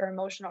mind or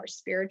emotional or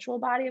spiritual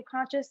body of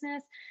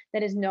consciousness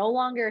that is no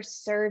longer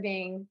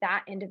serving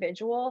that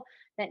individual,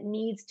 that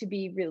needs to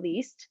be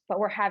released, but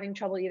we're having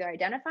trouble either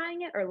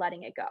identifying it or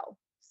letting it go.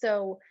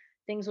 So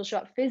things will show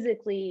up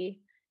physically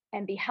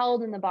and be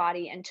held in the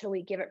body until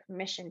we give it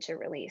permission to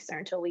release, or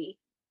until we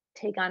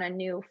take on a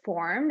new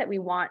form that we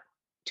want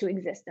to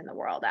exist in the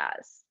world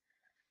as.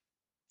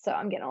 So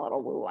I'm getting a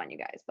little woo on you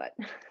guys, but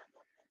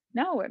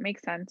No, it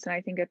makes sense. And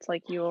I think it's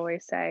like you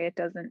always say, it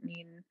doesn't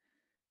mean,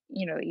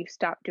 that you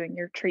stop doing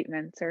your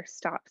treatments or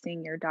stop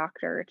seeing your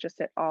doctor. It's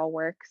just it all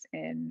works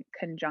in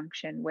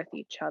conjunction with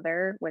each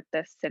other with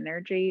this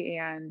synergy.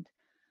 And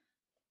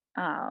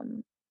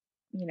um,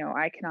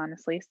 I can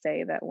honestly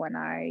say that when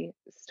I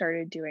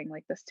started doing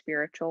like the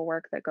spiritual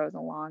work that goes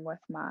along with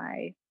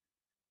my,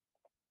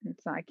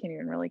 it's not, I can't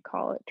even really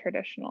call it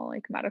traditional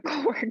like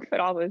medical work, but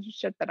all the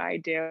shit that I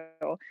do,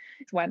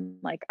 it's when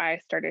like I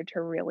started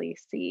to really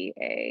see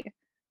a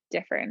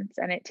difference.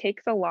 And it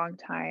takes a long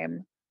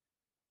time,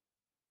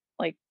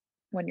 like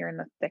when you're in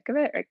the thick of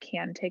it, it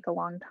can take a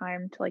long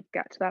time to like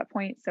get to that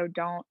point. So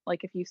don't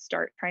like if you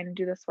start trying to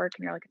do this work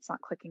and you're like, it's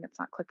not clicking,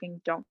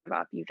 don't give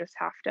up. You just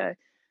have to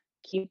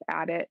keep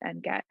at it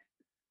and get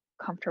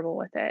comfortable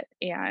with it.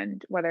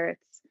 And whether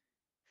it's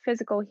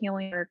physical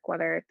healing work,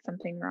 whether it's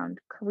something around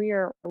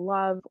career or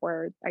love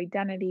or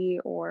identity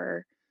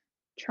or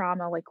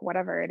trauma, like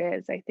whatever it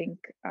is, I think,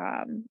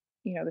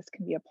 this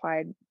can be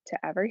applied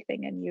to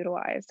everything and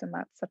utilized. And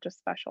that's such a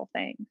special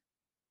thing.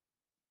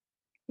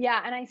 Yeah,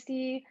 and I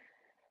see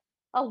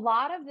a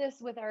lot of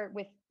this with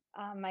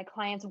my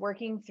clients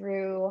working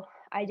through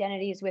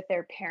identities with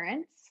their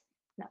parents.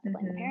 Not to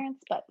blame the Hmm.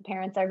 parents, but the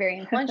parents are very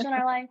influential in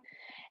our life.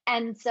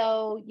 And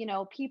so,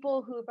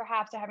 people who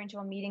perhaps are having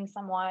trouble meeting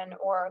someone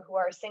or who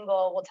are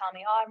single will tell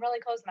me, "Oh, I'm really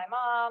close to my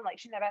mom, like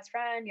she's my best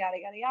friend, yada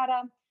yada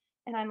yada."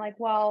 And I'm like,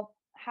 "Well,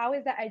 how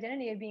is that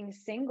identity of being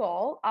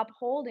single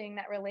upholding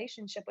that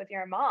relationship with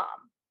your mom,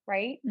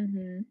 right?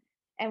 Hmm.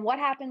 And what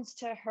happens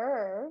to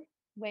her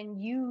when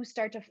you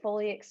start to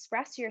fully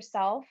express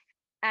yourself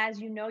as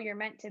you know you're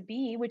meant to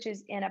be, which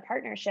is in a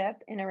partnership,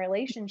 in a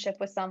relationship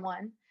with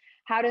someone?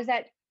 How does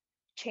that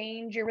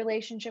change your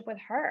relationship with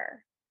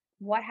her?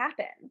 What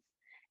happens?"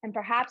 And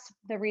perhaps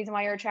the reason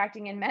why you're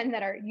attracting in men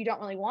that are you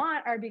don't really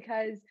want are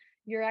because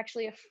you're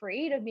actually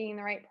afraid of being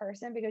the right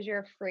person because you're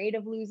afraid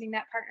of losing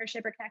that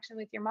partnership or connection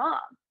with your mom,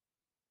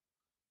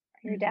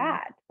 your Hmm.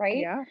 dad, right?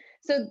 Yeah.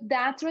 So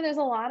that's where there's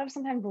a lot of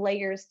sometimes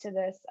layers to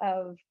this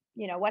of,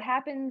 what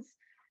happens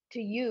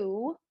to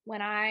you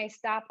when I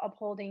stop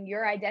upholding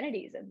your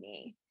identities of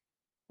me,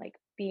 like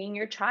being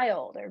your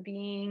child or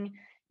being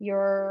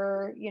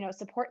your,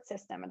 support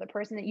system or the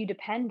person that you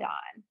depend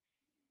on.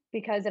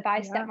 Because if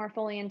I step Yeah. more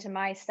fully into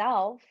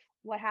myself,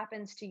 what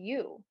happens to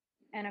you?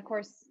 And of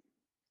course,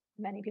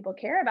 many people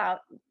care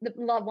about the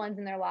loved ones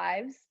in their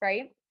lives,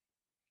 right?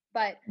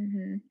 But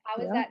Hmm.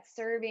 how is Yeah. that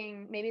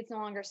serving? Maybe it's no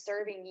longer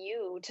serving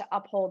you to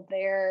uphold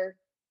their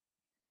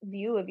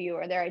view of you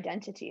or their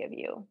identity of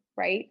you,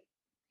 right?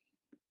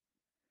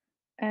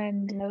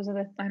 And And those are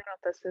the I don't know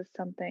if this is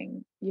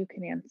something you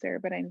can answer,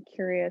 but I'm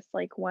curious,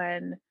 like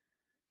and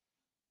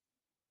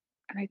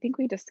I think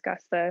we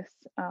discussed this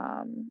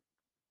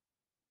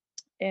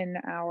in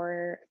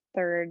our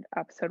third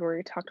episode where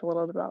we talked a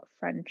little bit about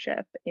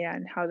friendship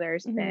and how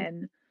there's Mhm,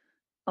 been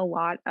a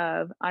lot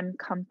of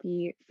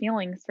uncomfy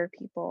feelings for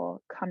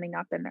people coming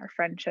up in their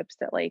friendships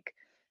that like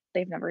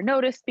they've never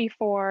noticed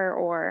before.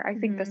 Or I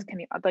think this mhm. can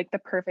be like the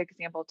perfect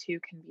example too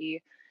can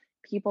be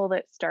people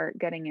that start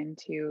getting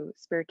into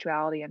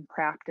spirituality and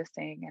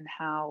practicing and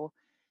how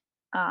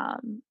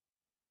um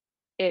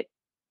it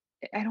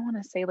I don't want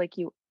to say like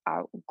you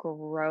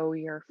outgrow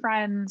your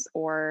friends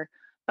or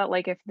but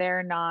like if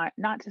they're not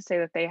to say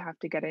that they have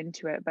to get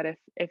into it, but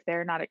if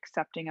they're not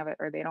accepting of it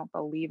or they don't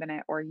believe in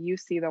it or you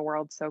see the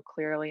world so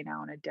clearly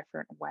now in a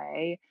different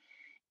way,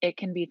 it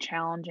can be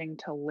challenging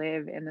to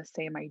live in the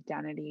same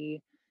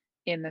identity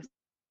in the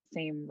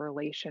same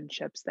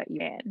relationships that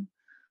you're in.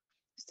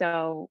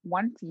 So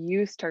once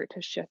you start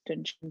to shift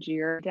and change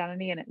your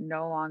identity and it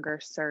no longer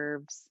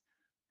serves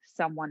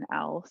someone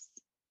else,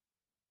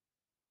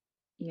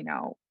 you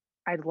know,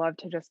 I'd love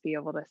to just be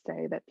able to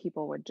say that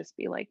people would just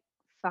be like,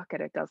 fuck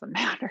it, it doesn't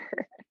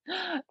matter.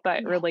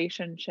 But Yeah.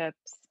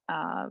 relationships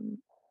are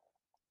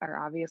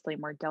obviously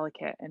more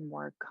delicate and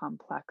more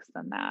complex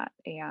than that.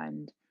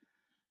 And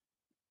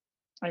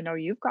I know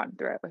you've gone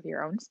through it with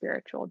your own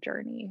spiritual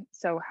journey.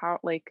 So, how,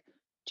 like,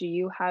 do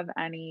you have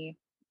any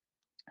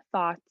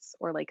thoughts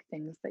or like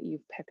things that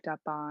you've picked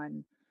up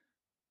on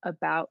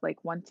about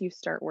like once you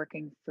start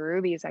working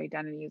through these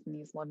identities and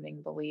these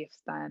limiting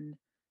beliefs, then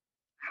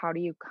how do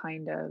you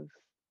kind of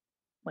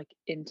like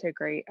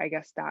integrate, I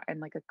guess, that in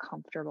like a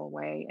comfortable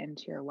way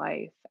into your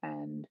life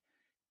and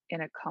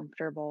in a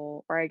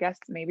comfortable, or I guess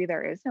maybe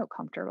there is no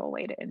comfortable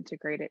way to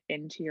integrate it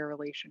into your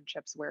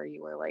relationships where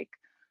you were like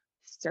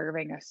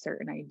serving a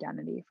certain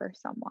identity for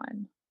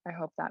someone. I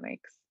hope that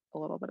makes a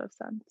little bit of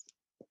sense.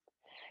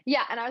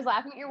 Yeah, and I was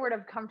laughing at your word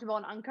of comfortable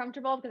and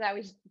uncomfortable because I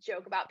always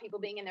joke about people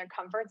being in their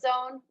comfort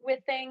zone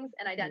with things,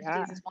 and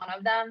Yeah. identities is one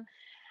of them.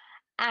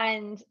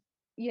 And,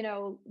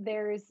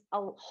 there's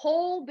a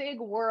whole big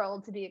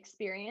world to be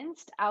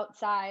experienced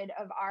outside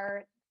of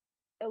our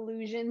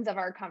illusions of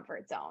our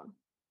comfort zone.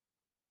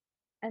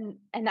 And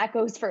that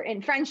goes for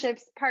in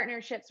friendships,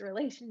 partnerships,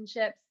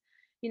 relationships,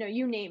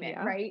 you name it,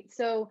 Yeah. right?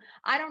 So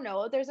I don't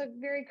know, there's a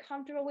very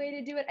comfortable way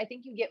to do it. I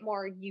think you get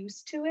more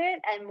used to it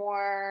and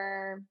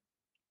more,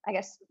 I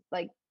guess,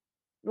 like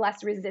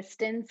less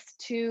resistance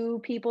to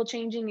people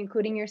changing,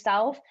 including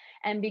yourself,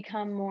 and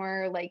become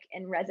more like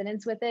in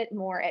resonance with it,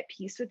 more at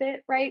peace with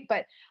it, right?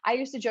 But I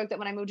used to joke that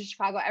when I moved to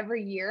Chicago,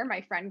 every year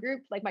my friend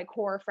group, like my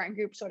core friend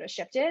group, sort of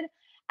shifted.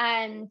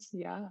 And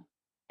Yeah.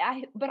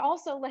 but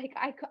also like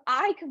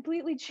I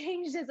completely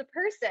changed as a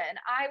person.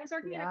 I was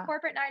working in a Yeah.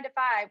 corporate 9 to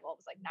 5. Well, it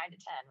was like 9 to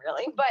 10,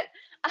 really,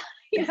 but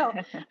you know,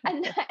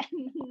 and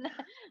then,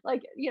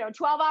 like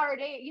 12-hour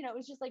day. It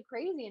was just like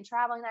crazy and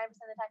traveling 9% of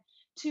the time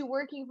to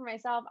working for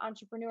myself,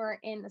 entrepreneur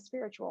in the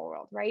spiritual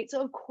world, right?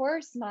 So of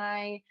course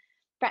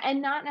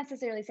and not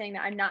necessarily saying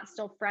that I'm not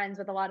still friends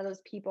with a lot of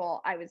those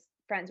people I was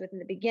friends with in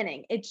the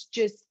beginning. It's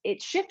just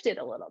it shifted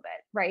a little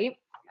bit, right?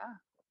 Yeah.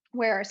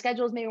 Where our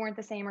schedules maybe weren't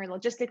the same or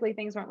logistically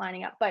things weren't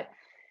lining up. But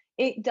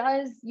it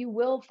does, you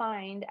will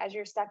find as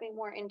you're stepping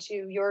more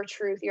into your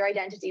truth, your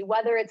identity,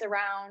 whether it's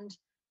around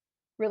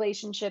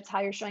relationships,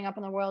 how you're showing up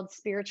in the world,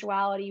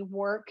 spirituality,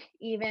 work,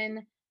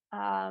 even,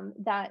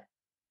 that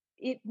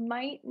it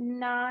might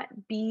not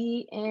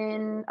be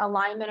in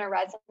alignment or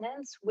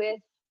resonance with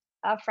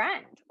a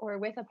friend or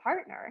with a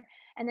partner.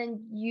 And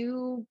then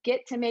you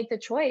get to make the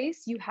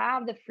choice. You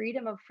have the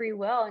freedom of free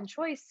will and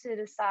choice to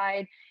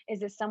decide, is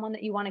this someone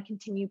that you want to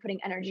continue putting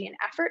energy and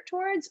effort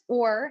towards?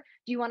 Or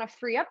do you want to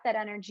free up that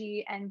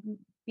energy and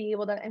be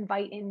able to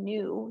invite in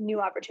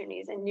new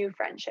opportunities and new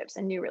friendships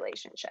and new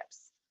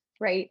relationships?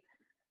 Right.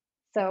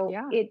 So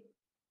Yeah. it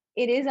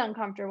is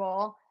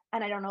uncomfortable,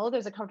 and I don't know if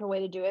there's a comfortable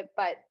way to do it,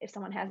 but if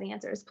someone has the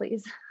answers,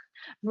 please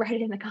write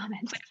it in the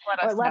comments Please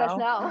let or us let us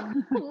know.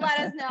 know. Let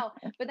us know.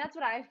 But that's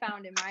what I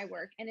found in my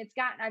work, and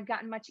I've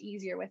gotten much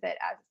easier with it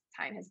as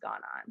time has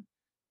gone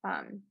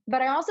on.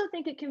 But I also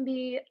think it can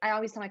be, I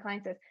always tell my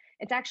clients this,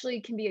 it's actually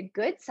can be a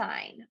good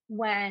sign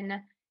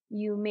when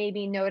you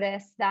maybe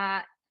notice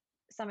that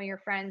some of your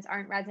friends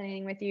aren't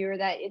resonating with you, or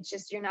that it's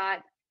just you're not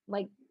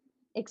like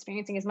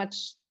experiencing as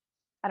much,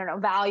 I don't know,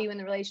 value in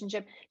the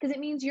relationship, because it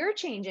means you're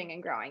changing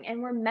and growing,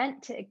 and we're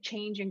meant to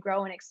change and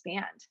grow and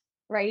expand,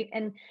 right?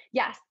 And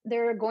yes,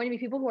 there are going to be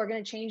people who are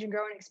going to change and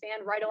grow and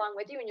expand right along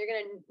with you, and you're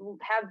going to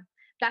have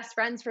best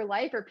friends for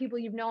life or people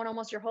you've known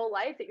almost your whole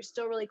life that you're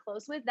still really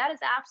close with. That is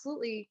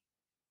absolutely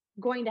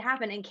going to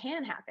happen and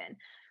can happen.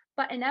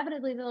 But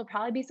inevitably, there'll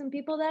probably be some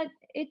people that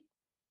it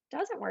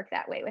doesn't work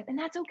that way with, and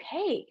that's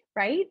okay,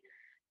 right?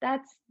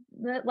 That's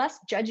less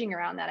judging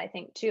around that, I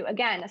think, too.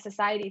 Again, a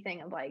society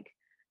thing of like,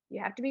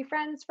 you have to be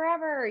friends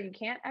forever, or you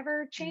can't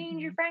ever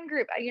change your Mhm. friend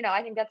group.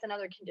 I think that's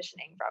another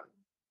conditioning from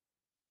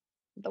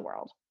the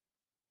world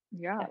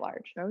Yeah. at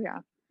large. Oh,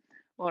 yeah.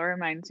 Well, it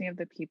reminds me of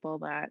the people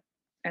that,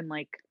 and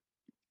like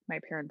my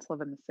parents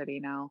live in the city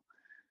now.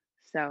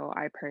 So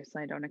I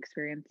personally don't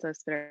experience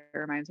this, but it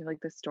reminds me of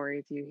like the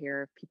stories you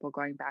hear of people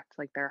going back to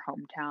like their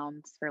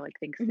hometowns for like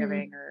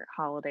Thanksgiving Hmm. or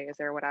holidays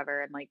or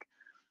whatever, and like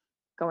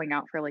going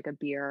out for like a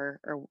beer,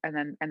 or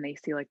and they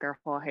see like their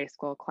whole high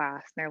school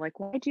class and they're like,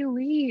 "Why'd you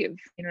leave?"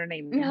 You know what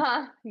I mean?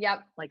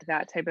 Yep. Like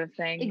that type of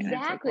thing. And it's like,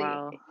 Exactly.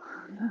 well,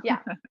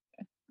 Yeah.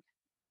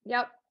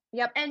 Yep.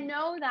 Yep. And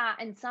know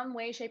that in some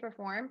way, shape, or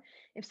form,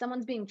 if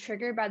someone's being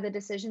triggered by the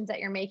decisions that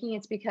you're making,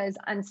 it's because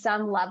on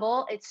some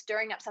level, it's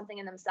stirring up something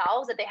in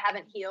themselves that they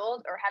haven't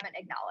healed or haven't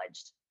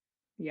acknowledged.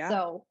 yeah,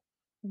 So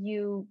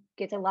you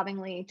get to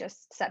lovingly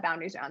just set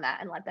boundaries around that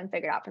and let them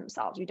figure it out for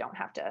themselves. You don't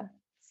have to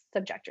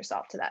subject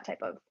yourself to that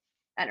type of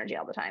energy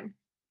all the time.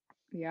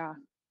 yeah.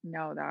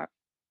 No, that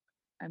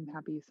I'm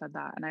happy you said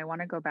that. And I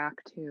want to go back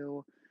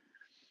to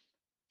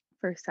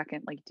for a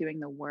second, like doing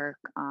the work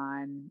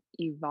on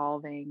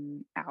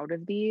evolving out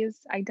of these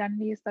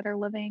identities that are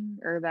living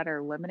or that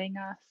are limiting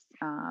us.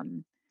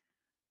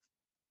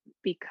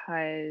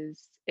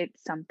 Because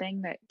it's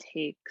something that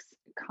takes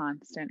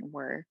constant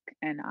work.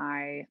 And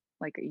I,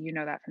 like, you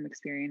know that from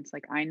experience.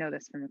 Like, I know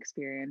this from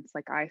experience.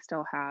 Like, I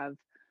still have,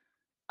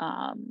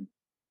 um,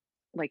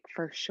 like,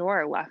 for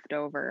sure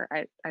leftover.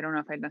 I don't know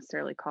if I'd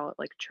necessarily call it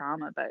like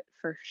trauma, but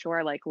for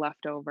sure, like,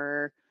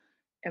 leftover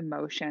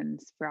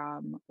emotions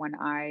from when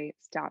I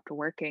stopped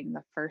working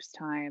the first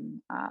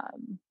time,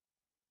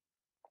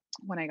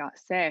 when I got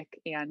sick.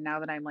 And now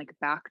that I'm like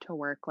back to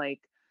work,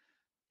 like,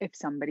 if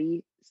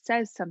somebody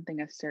says something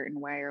a certain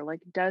way or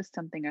like does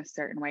something a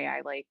certain way,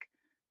 I like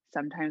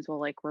sometimes will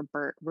like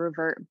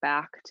revert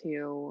back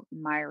to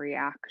my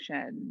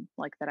reaction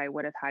like that I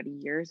would have had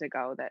years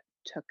ago that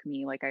took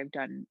me, like, I've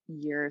done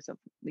years of,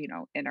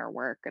 inner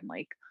work and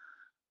like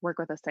work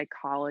with a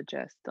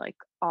psychologist, like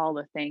all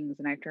the things.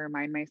 And I have to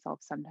remind myself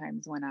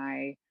sometimes when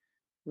I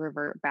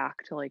revert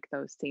back to like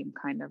those same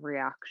kind of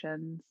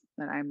reactions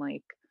that I'm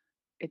like,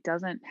 it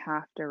doesn't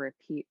have to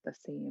repeat the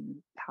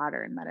same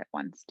pattern that it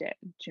once did.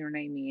 Do you know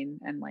what I mean?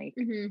 And like,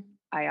 Hmm.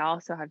 I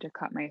also have to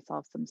cut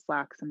myself some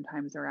slack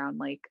sometimes around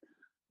like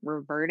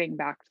reverting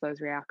back to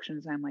those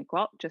reactions. I'm like,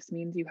 well, just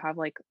means you have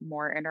like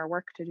more inner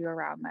work to do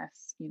around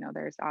this.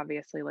 There's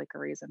obviously like a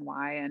reason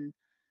why. And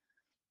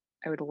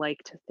I would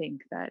like to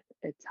think that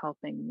it's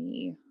helping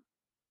me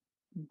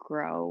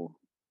grow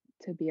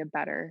to be a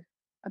better,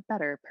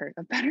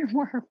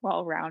 more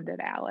well-rounded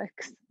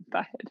Alex.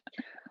 But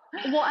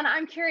Well, and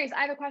I'm curious,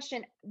 I have a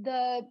question.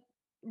 The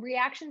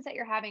reactions that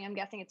you're having, I'm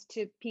guessing it's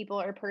to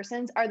people or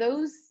persons. Are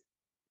those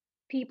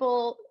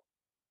people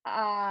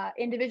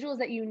individuals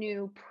that you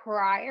knew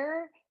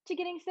prior to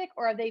getting sick,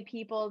 or are they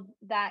people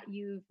that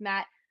you've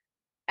met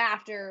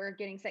after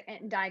getting sick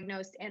and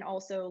diagnosed and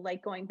also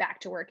like going back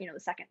to work, the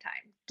second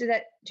time? Do you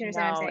understand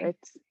what I'm no, saying?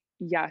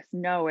 yes,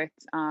 no,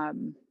 it's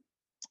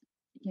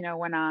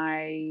when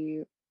I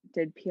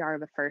did PR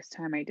the first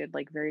time, I did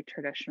like very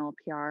traditional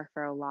PR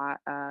for a lot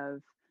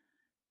of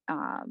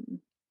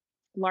um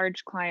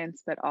large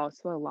clients, but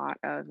also a lot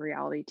of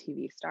reality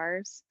TV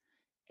stars.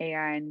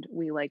 And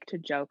we like to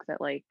joke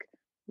that like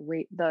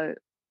the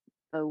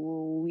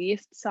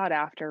least sought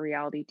after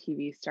reality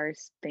TV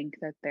stars think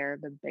that they're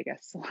the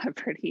biggest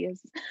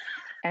celebrities.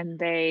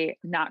 And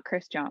not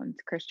Chris Jones.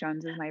 Chris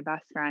Jones is my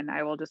best friend.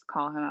 I will just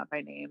call him out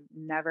by name.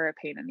 Never a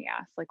pain in the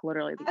ass. Like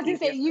literally the I was gonna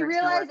say, easiest you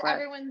person to realize work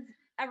with.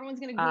 everyone's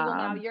gonna Google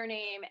now your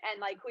name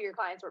and like who your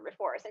clients were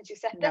before since you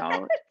said that.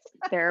 No,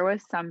 there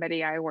was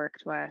somebody I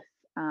worked with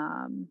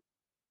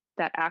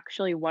that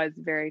actually was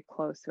very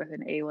close with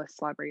an A-list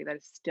celebrity that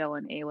is still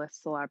an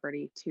A-list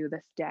celebrity to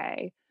this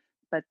day.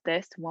 But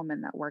this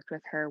woman that worked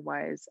with her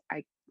was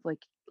like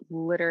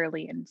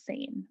literally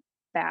insane,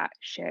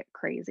 batshit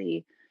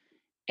crazy.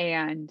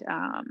 And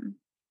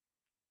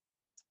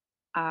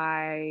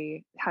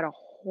I had a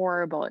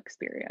horrible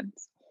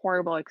experience.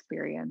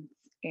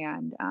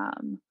 And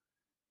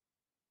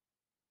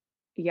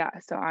yeah,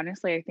 so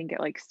honestly, I think it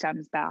like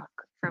stems back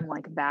from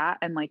like that.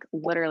 And like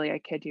literally, I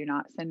kid you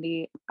not,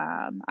 Cindy,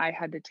 I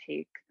had to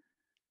take,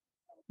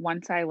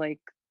 once I like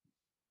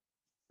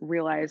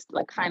realized,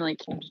 like finally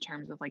came to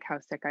terms with like how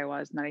sick I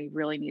was and that I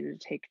really needed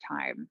to take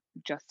time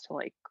just to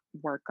like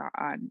work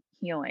on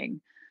healing.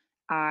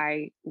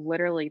 I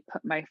literally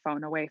put my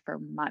phone away for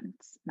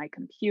months, my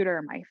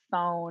computer, my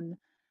phone,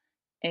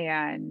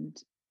 and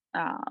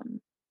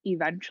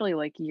eventually,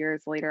 like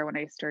years later, when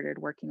I started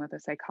working with a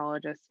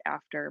psychologist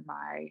after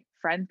my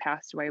friend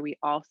passed away, we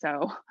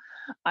also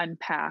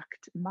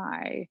unpacked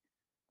my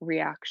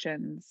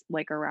reactions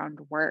like around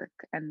work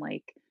and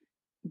like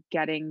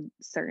getting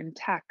certain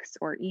texts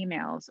or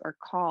emails or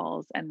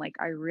calls. And like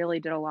I really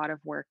did a lot of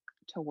work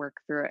to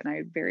work through it. And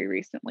I very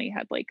recently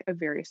had like a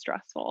very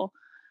stressful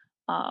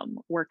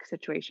work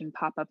situation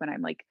pop up, and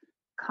I'm like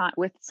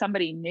with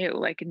somebody new,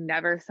 like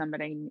never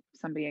somebody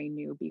I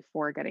knew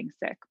before getting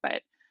sick,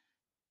 but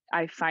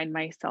I find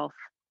myself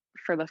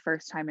for the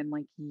first time in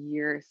like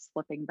years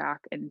slipping back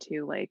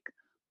into like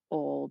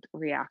old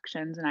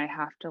reactions, and I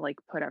have to like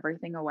put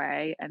everything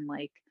away and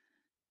like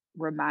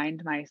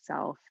remind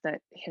myself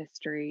that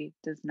history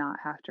does not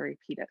have to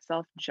repeat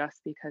itself just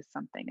because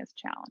something is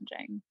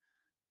challenging.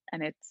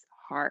 And it's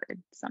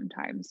hard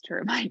sometimes to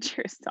remind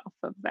yourself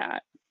of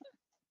that.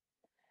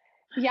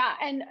 Yeah,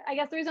 and I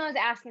guess the reason I was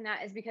asking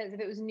that is because if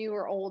it was new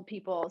or old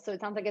people, so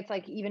it sounds like it's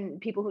like even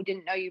people who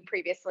didn't know you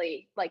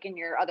previously, like in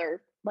your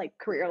other like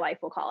career life,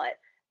 we'll call it,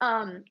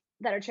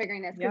 that are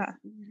triggering this. Because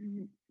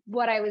Yeah.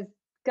 what I was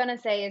gonna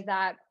say is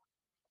that,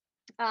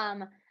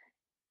 I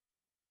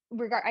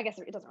guess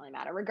it doesn't really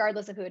matter,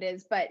 regardless of who it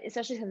is, but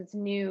especially because it's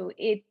new,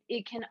 it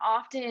can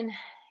often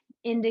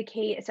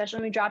indicate, especially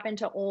when we drop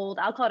into old,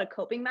 I'll call it a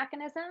coping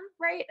mechanism,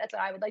 right? That's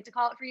what I would like to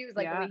call it for you, is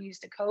like the way Yeah. you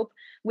used to cope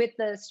with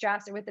the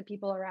stress or with the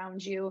people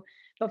around you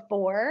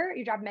before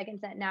you drop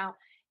Megan's net. Now,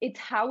 it's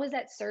how was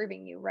that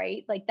serving you,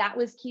 right? Like that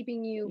was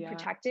keeping you Yeah.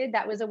 protected.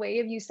 That was a way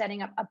of you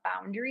setting up a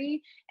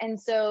boundary. And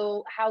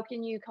so, how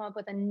can you come up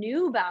with a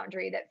new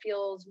boundary that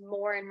feels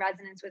more in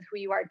resonance with who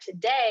you are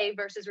today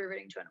versus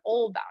reverting to an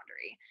old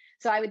boundary?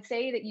 So, I would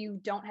say that you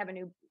don't have a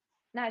new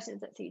no, I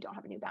shouldn't say you don't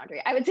have a new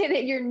boundary. I would say that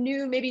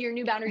maybe your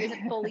new boundary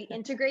isn't fully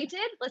integrated.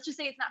 Let's just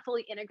say it's not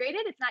fully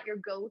integrated. It's not your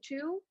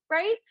go-to,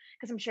 right?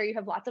 Because I'm sure you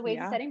have lots of ways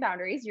of Yeah. setting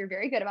boundaries. You're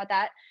very good about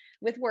that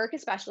with work,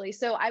 especially.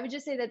 So I would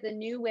just say that the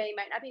new way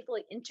might not be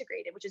fully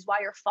integrated, which is why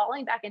you're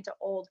falling back into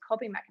old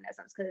coping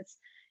mechanisms, because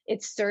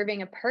it's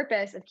serving a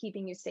purpose of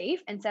keeping you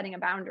safe and setting a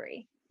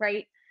boundary,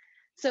 right?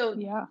 So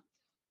Yeah.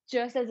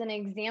 just as an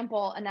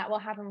example, and that will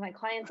happen with my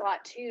clients a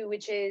lot too,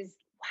 which is,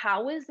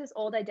 how is this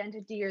old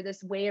identity or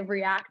this way of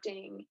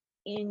reacting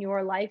in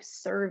your life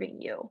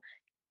serving you?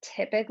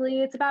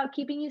 Typically, it's about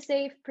keeping you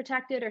safe,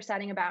 protected, or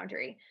setting a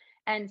boundary.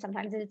 And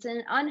sometimes it's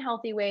an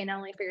unhealthy way, not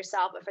only for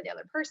yourself, but for the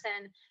other person,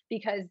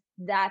 because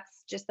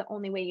that's just the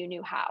only way you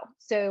knew how.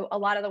 So, a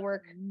lot of the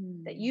work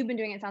that you've been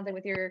doing, it sounds like,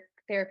 with your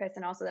therapist,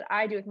 and also that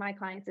I do with my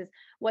clients, is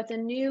what's a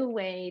new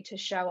way to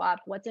show up?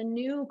 What's a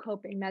new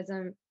coping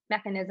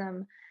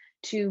mechanism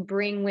to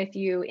bring with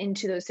you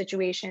into those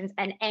situations,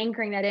 and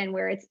anchoring that in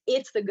where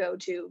it's the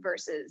go-to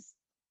versus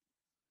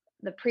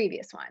the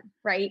previous one,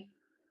 right?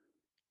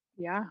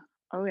 Yeah.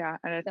 Oh yeah.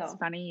 And it's So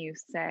funny you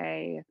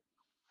say,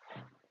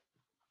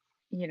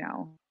 you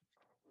know,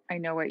 I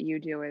know what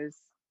you do is,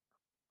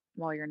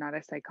 while you're not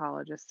a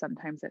psychologist,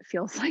 sometimes it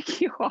feels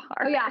like you oh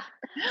are. yeah.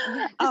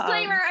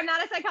 Disclaimer, um I'm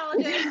not a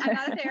psychologist, I'm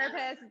not a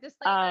therapist.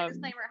 Disclaimer, um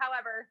disclaimer.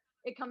 However,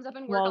 it comes up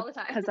in work all well, the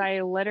time. because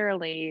I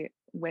literally,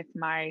 with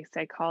my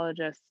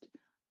psychologist,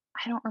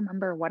 I don't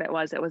remember what it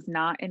was. It was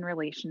not in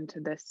relation to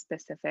this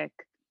specific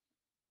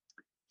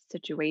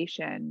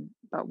situation,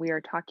 but we were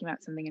talking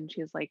about something, and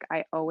she was like,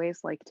 I always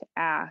like to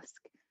ask,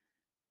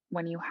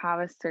 when you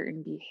have a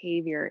certain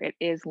behavior, it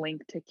is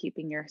linked to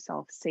keeping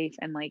yourself safe.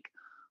 And like,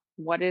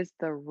 what is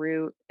the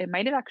root? It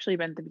might have actually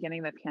been at the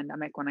beginning of the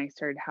pandemic when I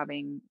started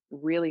having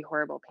really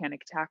horrible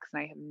panic attacks,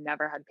 and I have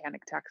never had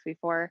panic attacks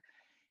before.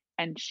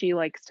 And she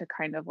likes to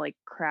kind of like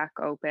crack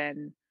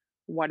open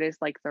what is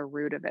like the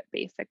root of it,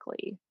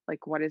 basically.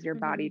 Like, what is your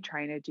body Hmm.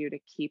 trying to do to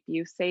keep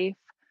you safe?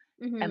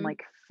 And Hmm.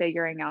 like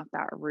figuring out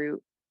that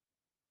root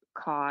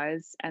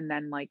cause, and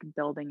then like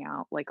building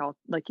out like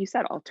you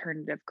said,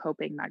 alternative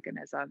coping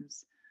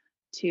mechanisms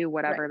to Right.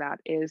 whatever that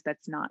is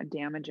that's not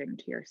damaging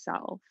to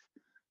yourself.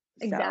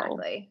 So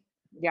Exactly.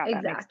 yeah,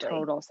 that makes Exactly.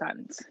 total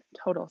sense.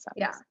 Total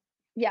Yeah. sense.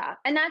 Yeah.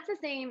 And that's the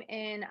same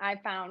I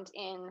found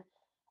in,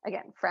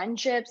 again,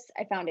 friendships.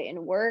 I found it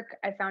in work.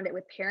 I found it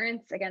with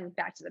parents. Again,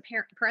 back to the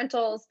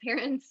parentals,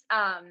 parents,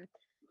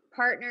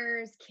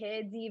 partners,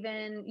 kids,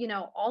 even,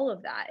 all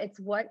of that. It's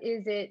what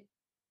is it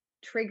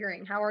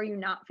triggering? How are you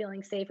not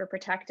feeling safe or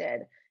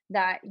protected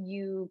that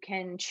you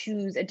can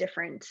choose a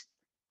different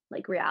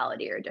like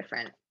reality or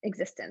different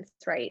existence,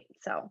 right?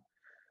 So,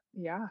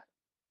 Yeah.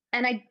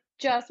 and I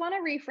just want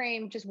to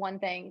reframe just one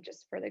thing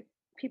just for the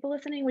people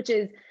listening, which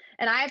is,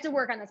 and I have to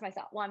work on this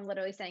myself. Well, I'm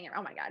literally saying it.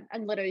 Oh my God,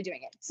 I'm literally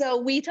doing it. So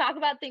we talk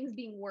about things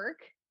being work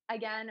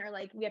again, or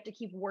like we have to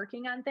keep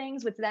working on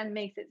things, which then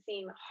makes it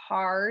seem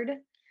hard.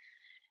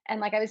 And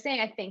like I was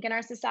saying, I think in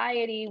our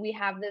society, we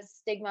have this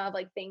stigma of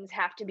like things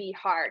have to be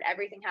hard,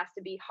 everything has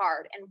to be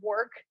hard, and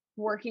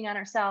working on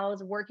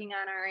ourselves, working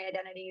on our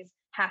identities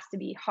has to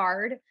be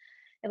hard.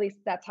 At least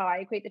that's how I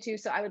equate the two.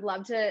 So I would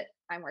love to,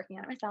 I'm working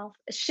on it myself,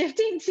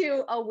 shifting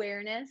to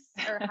awareness,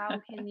 or how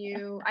can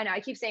you, I know I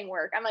keep saying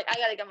work. I'm like, I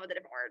gotta come up with a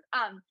different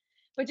word.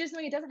 But just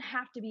knowing it doesn't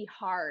have to be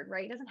hard,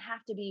 right? It doesn't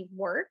have to be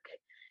work.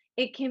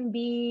 It can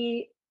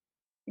be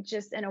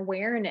just an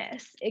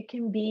awareness. It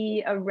can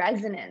be a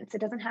resonance.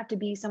 It doesn't have to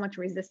be so much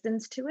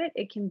resistance to it.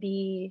 It can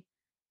be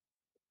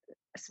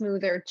a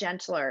smoother,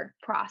 gentler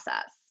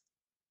process.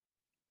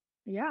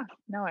 Yeah.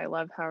 No, I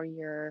love how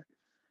you're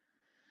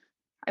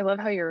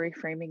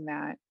reframing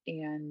that.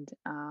 And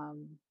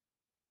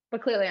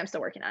But clearly I'm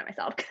still working on it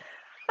myself.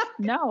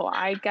 no,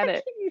 I I get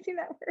it. keep using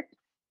that word.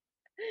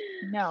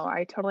 No,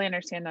 I totally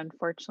understand.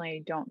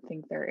 Unfortunately, I don't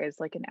think there is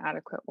like an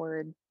adequate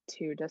word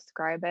to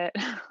describe it.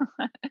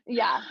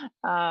 Yeah,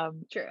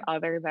 um, true.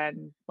 Other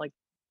than like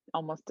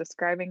almost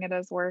describing it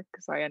as work.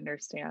 So I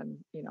understand,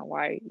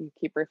 why you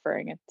keep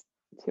referring it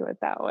to it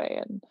that way.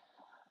 And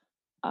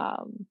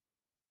um,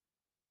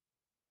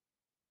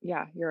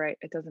 yeah, you're right.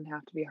 It doesn't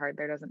have to be hard.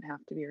 There doesn't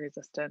have to be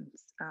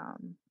resistance.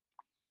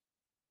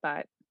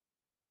 But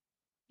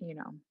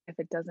if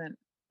it doesn't,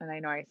 and I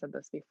know I said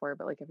this before,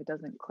 but like if it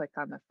doesn't click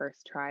on the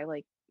first try,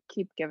 like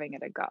keep giving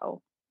it a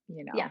go.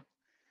 You Yeah. know,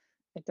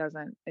 it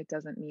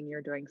doesn't mean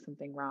you're doing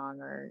something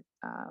wrong or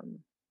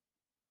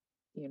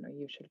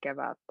you should give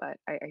up. But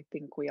I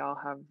think we all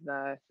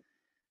have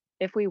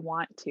if we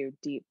want to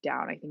deep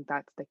down, I think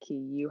that's the key.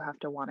 You have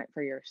to want it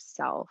for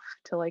yourself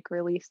to like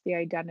release the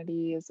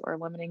identities or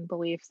limiting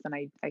beliefs. Then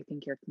I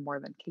think you're more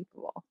than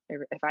capable.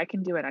 If I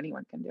can do it,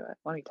 anyone can do it.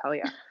 Let me tell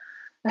you.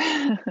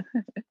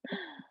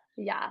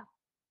 Yeah.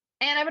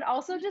 And I would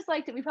also just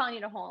like to, we probably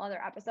need a whole other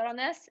episode on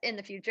this in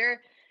the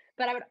future,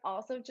 but I would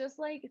also just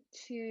like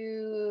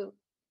to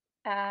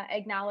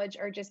acknowledge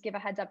or just give a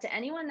heads up to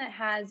anyone that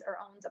has or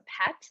owns a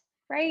pet,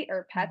 right?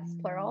 Or pets,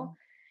 plural,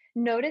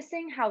 Mm,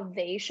 noticing how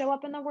they show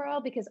up in the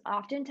world, because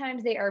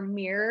oftentimes they are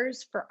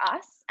mirrors for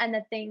us and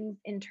the things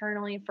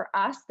internally for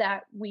us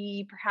that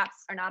we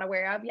perhaps are not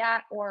aware of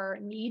yet or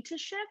need to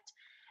shift.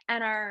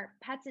 And our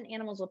pets and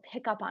animals will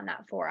pick up on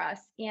that for us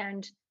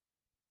and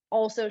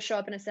also show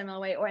up in a similar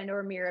way,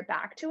 or mirror it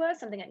back to us,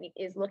 something that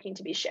is looking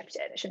to be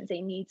shifted. I shouldn't say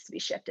needs to be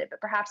shifted,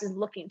 but perhaps is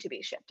looking to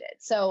be shifted.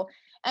 So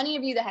any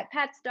of you that have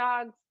pets,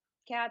 dogs,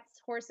 cats,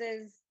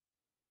 horses,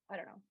 I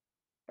don't know,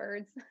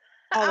 birds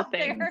all the out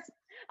there, things.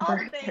 all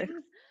the Birth,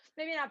 things,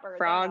 maybe not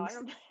birds, I don't know, I frogs.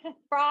 don't know.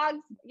 Frogs,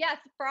 yes,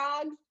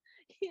 frogs.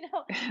 you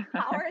know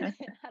how are they,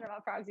 I don't know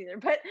about frogs either,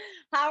 but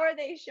how are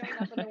they showing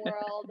up in the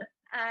world?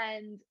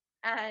 And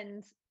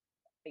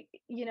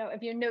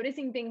if you're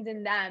noticing things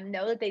in them,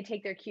 know that they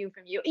take their cue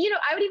from you.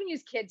 I would even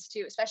use kids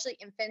too, especially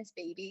infants,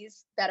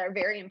 babies that are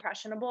very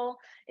impressionable.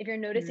 If you're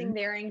noticing Mhm.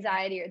 their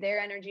anxiety or their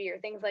energy or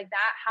things like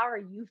that, how are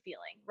you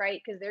feeling?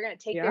 Right? Because they're going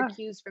to take their Yeah.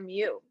 cues from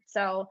you.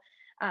 So,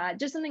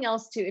 just something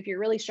else too, if you're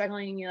really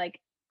struggling and you're like,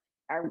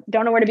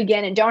 don't know where to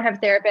begin and don't have a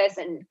therapist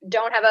and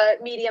don't have a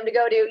medium to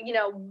go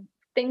to,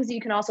 things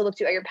you can also look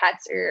to are your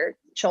pets or your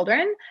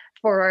children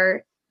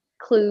for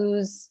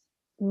clues,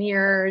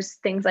 mirrors,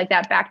 things like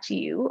that back to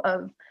you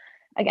of,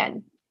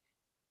 again,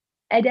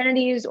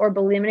 identities or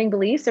limiting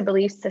beliefs or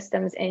belief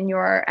systems in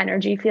your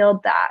energy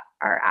field that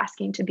are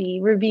asking to be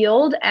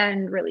revealed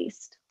and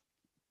released.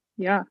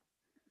 Yeah.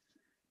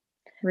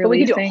 But we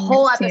could do a Releasing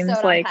whole seems episode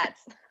on like,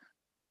 pets.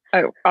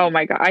 oh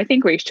my God, I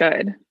think we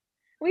should.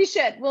 We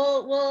should.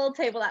 We'll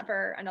table that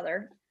for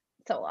another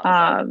solo episode.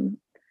 Um,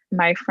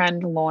 my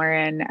friend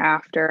Lauren,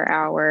 after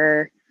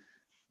our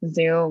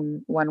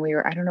Zoom, when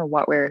I don't know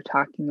what we were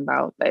talking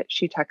about, but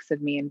she texted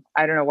me and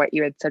I don't know what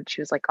you had said.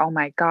 She was like, oh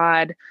my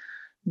God,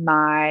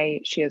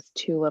 she has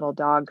two little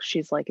dogs.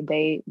 She's like,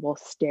 they will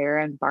stare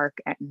and bark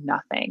at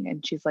nothing.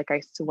 And she's like,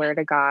 I swear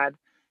to God,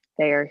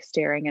 they are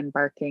staring and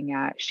barking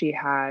at, she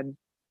had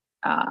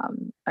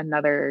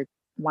another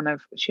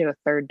she had a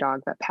third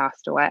dog that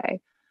passed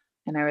away.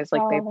 And I was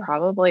like, they Oh,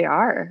 probably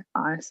are.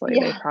 Honestly,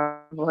 they yeah,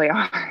 probably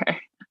are.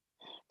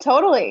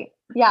 totally.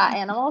 Yeah,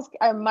 animals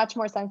are much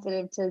more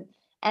sensitive to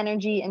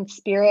energy and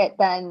spirit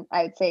than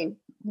I would say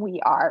we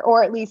are,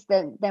 or at least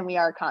than we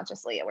are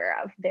consciously aware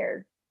of.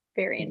 They're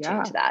very in tune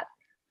Yeah. to that.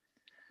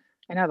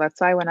 I know. That's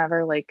why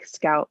whenever like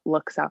Scout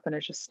looks up and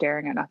is just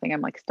staring at nothing,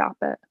 I'm like, stop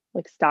it.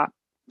 Like, stop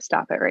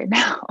it right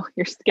now.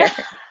 You're scaring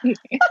me.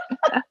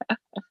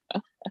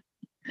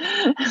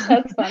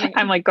 That's funny.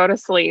 I'm like, go to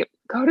sleep,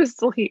 go to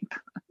sleep.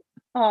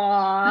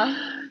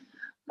 Aw.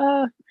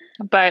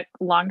 But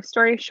long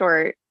story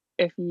short,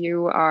 if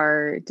you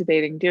are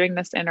debating doing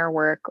this inner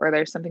work, or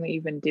there's something that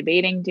you've been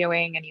debating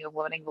doing and you have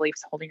limiting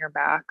beliefs holding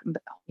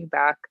you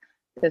back,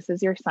 this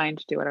is your sign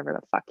to do whatever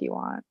the fuck you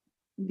want,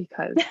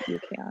 because you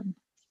can.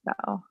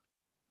 So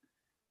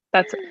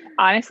that's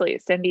honestly,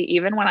 Cindy,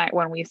 even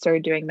when we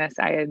started doing this,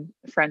 I had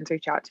friends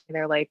reach out to me.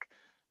 They're like,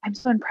 I'm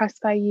so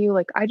impressed by you.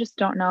 Like, I just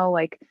don't know,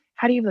 like,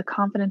 how do you have the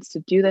confidence to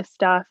do this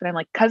stuff? And I'm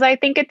like, because I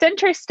think it's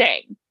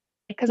interesting.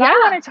 Because I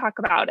want to talk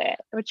about it,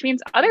 which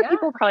means other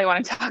people probably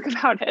want to talk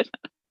about it.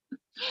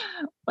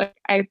 Like,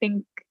 I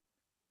think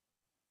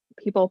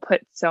people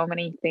put so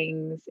many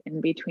things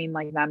in between,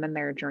 like, them and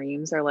their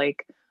dreams, or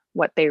like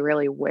what they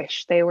really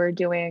wish they were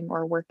doing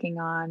or working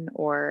on,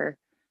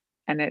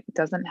 and it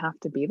doesn't have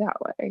to be that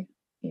way.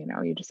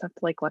 You just have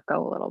to like let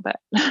go a little bit.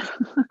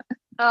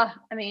 I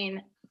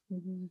mean,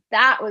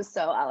 that was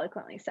so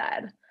eloquently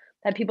said,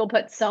 that people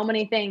put so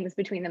many things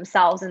between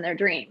themselves and their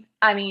dream.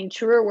 I mean,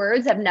 truer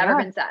words have never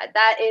been said.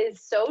 That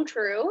is so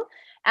true.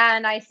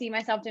 And I see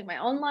myself doing my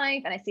own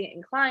life, and I see it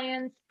in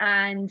clients.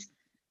 And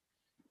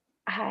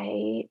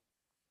I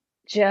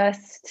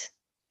just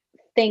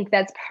think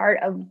that's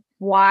part of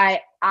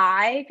why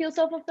I feel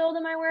so fulfilled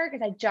in my work,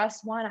 is I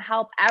just want to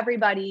help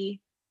everybody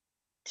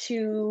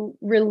to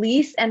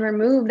release and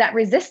remove that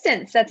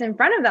resistance that's in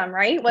front of them,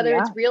 right? Whether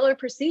it's real or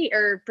perceived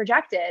or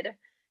projected.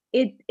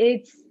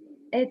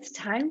 It's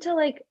time to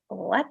like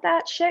let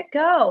that shit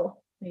go.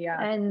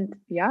 And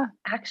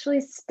actually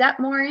step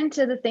more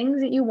into the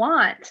things that you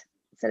want,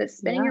 instead of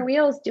spinning your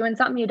wheels doing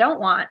something you don't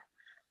want.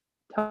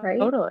 Right?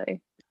 Totally.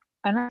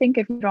 And I think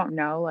if you don't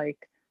know, like,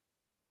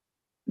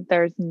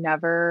 there's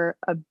never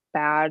a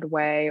bad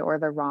way or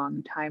the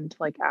wrong time to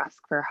like ask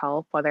for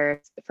help, whether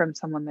it's from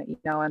someone that you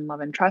know and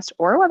love and trust,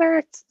 or whether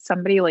it's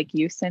somebody like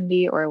you,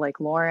 Cindy, or like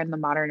Lauren, the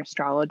modern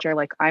astrologer.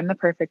 Like, I'm the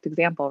perfect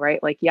example,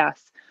 right? Like,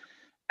 yes,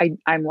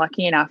 I'm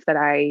lucky enough that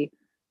I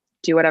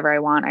do whatever I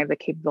want. I have the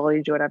capability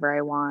to do whatever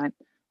I want.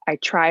 I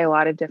try a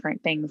lot of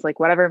different things,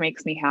 like whatever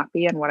makes me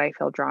happy and what I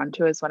feel drawn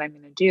to is what I'm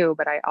going to do.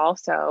 But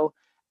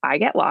I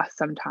get lost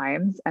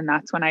sometimes. And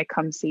that's when I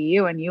come see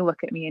you and you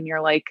look at me and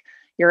you're like,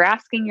 you're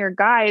asking your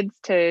guides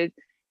to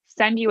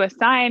send you a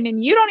sign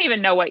and you don't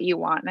even know what you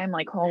want. And I'm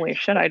like, holy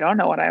shit, I don't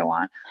know what I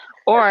want.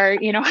 Or,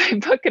 I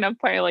book an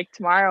appointment like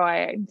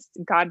tomorrow.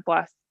 God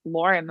bless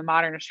Lauren, the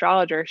modern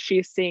astrologer.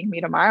 She's seeing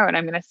me tomorrow, and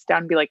I'm going to sit down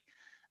and be like,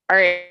 all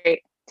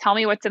right, tell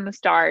me what's in the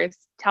stars.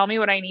 Tell me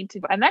what I need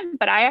to do.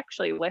 But I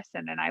actually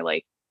listen and I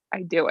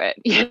do it,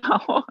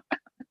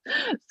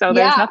 So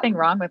there's nothing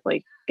wrong with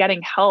like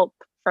getting help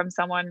from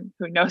someone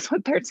who knows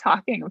what they're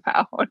talking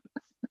about.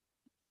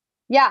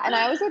 Yeah. And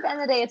I always say at the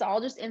end of the day, it's all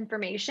just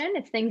information.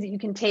 It's things that you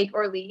can take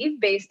or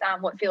leave based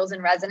on what feels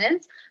in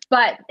resonance.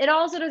 But it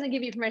also doesn't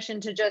give you permission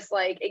to just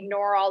like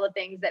ignore all the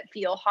things that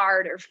feel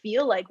hard or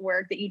feel like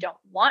work that you don't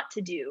want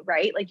to do,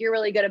 right? Like, you're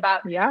really good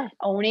about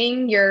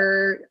owning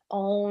your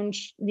own,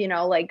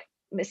 like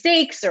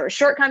mistakes or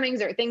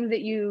shortcomings or things that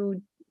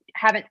you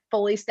haven't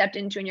fully stepped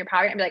into in your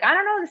power, and be like, I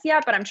don't know this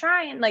yet, but I'm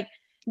trying. Like,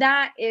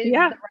 that is the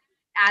right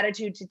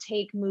attitude to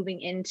take moving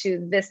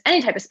into this,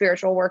 any type of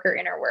spiritual work or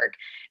inner work.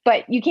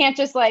 But you can't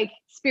just like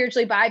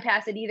spiritually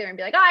bypass it either and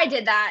be like, oh, I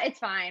did that, it's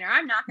fine, or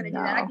I'm not going to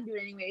do that, I can do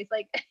it anyways.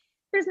 Like,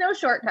 there's no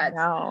shortcuts.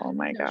 No, oh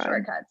my God.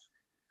 Shortcuts.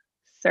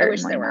 Certainly I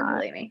wish there were, not.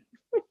 believe me.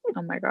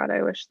 Oh my God,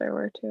 I wish there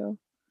were too.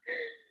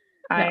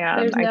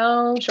 There's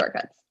no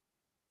shortcuts.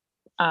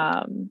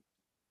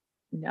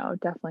 No,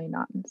 definitely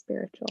not in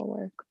spiritual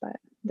work, but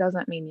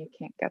doesn't mean you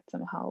can't get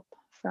some help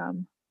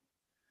from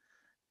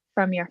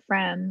your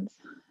friends.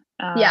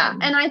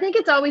 And I think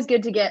it's always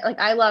good to get, like,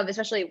 I love,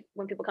 especially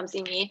when people come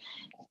see me,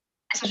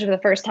 especially for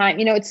the first time,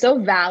 it's so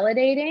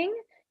validating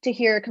to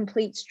hear a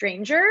complete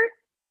stranger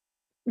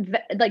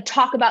like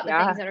talk about the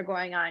things that are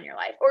going on in your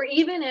life. Or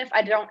even if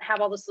I don't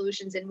have all the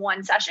solutions in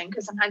one session,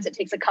 because sometimes it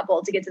takes a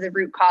couple to get to the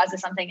root cause of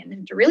something and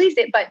then to release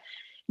it. But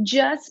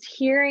just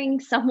hearing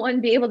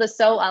someone be able to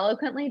so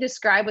eloquently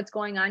describe what's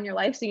going on in your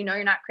life, so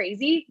you're not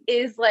crazy,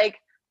 is like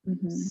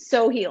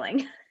so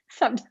healing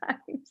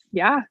sometimes.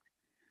 Yeah.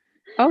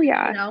 Oh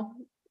yeah.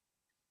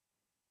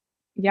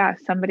 Yeah.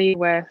 Somebody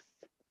with,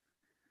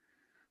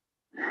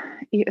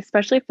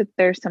 especially if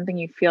there's something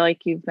you feel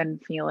like you've been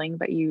feeling,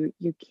 but you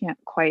can't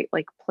quite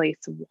like place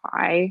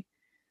why.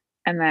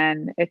 And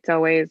then it's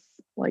always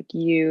like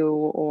you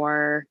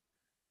or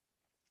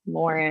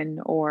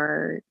Lauren,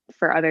 or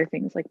for other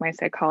things like my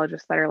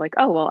psychologist, that are like,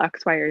 oh, well,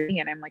 X, Y, or Z.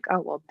 And I'm like, oh,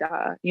 well,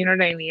 duh. You know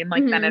what I mean?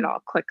 Like, then it all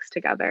clicks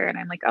together. And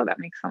I'm like, oh, that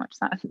makes so much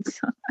sense.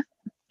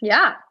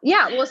 Yeah.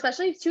 Well,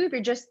 especially too, if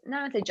you're just,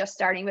 not to say just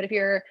starting, but if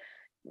you're,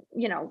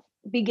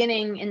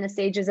 beginning in the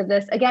stages of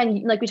this,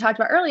 again, like we talked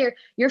about earlier,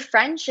 your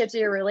friendships or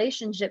your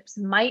relationships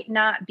might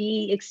not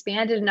be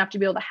expanded enough to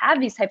be able to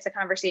have these types of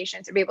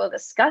conversations or be able to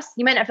discuss.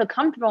 You might not feel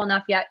comfortable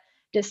enough yet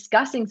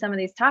discussing some of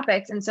these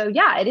topics. And so,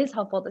 it is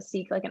helpful to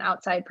seek like an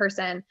outside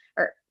person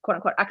or quote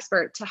unquote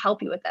expert to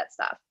help you with that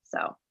stuff.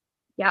 So,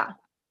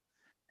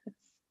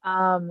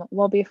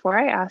 Well, before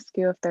I ask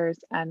you if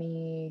there's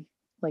any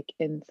like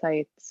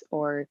insights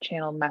or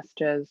channeled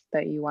messages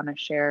that you want to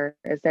share,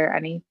 is there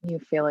anything you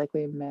feel like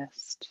we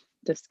missed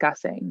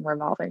discussing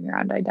revolving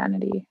around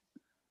identity?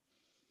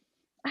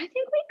 I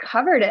think we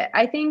covered it.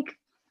 I think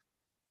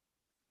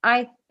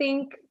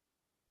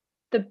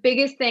the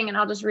biggest thing, and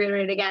I'll just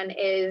reiterate again,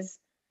 is,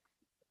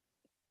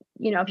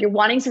 if you're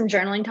wanting some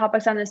journaling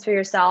topics on this for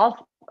yourself,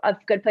 a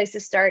good place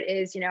to start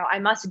is, I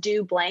must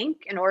do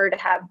blank in order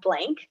to have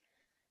blank.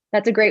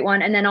 That's a great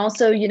one. And then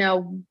also,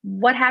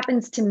 what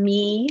happens to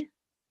me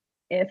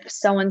if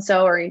so and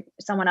so or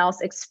someone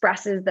else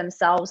expresses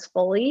themselves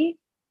fully,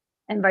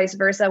 and vice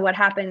versa? What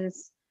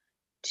happens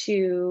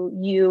to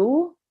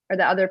you or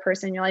the other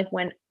person in your life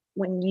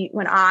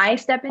when I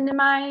step into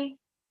my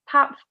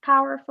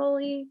power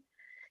fully?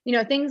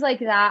 Things like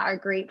that are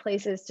great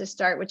places to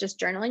start with just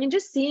journaling and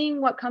just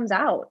seeing what comes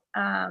out.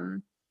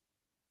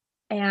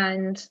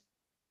 And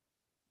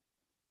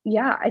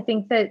yeah, I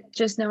think that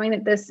just knowing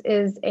that this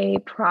is a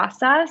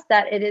process,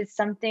 that it is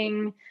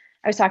something.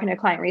 I was talking to a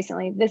client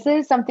recently. This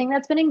is something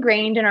that's been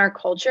ingrained in our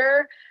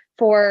culture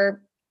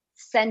for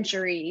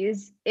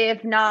centuries,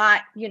 if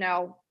not,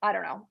 I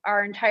don't know,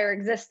 our entire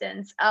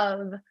existence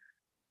of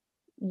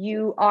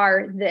you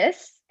are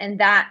this and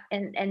that,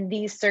 and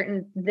these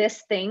certain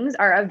this things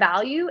are of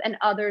value and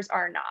others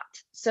are not.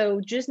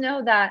 So just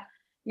know that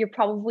you're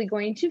probably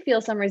going to feel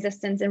some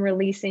resistance in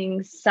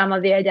releasing some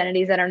of the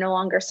identities that are no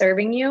longer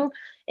serving you,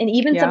 and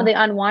even some of Yeah.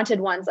 the unwanted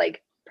ones,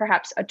 like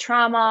perhaps a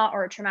trauma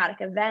or a traumatic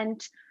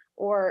event,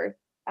 or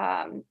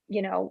an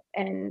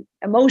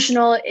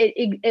emotional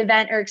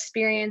event or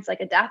experience, like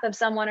a death of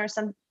someone or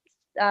some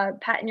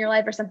pet in your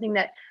life or something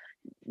that,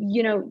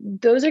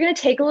 those are going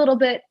to take a little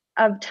bit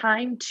of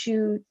time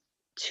to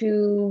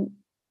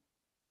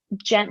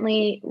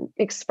gently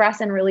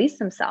express and release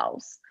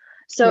themselves.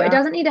 So it Yeah.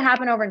 doesn't need to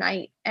happen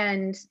overnight.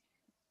 And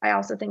I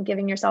also think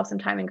giving yourself some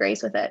time and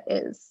grace with it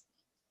is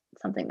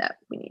something that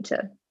we need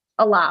to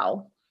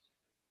allow,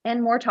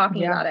 and more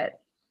talking Yeah. about it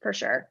for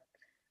sure.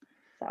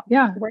 So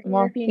Yeah. we're here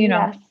Well, if you need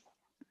us.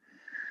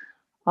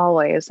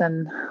 always.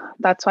 And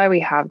that's why we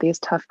have these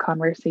tough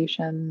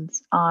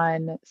conversations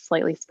on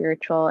Slightly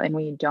Spiritual, and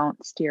we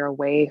don't steer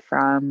away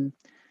from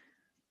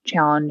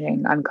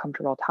challenging,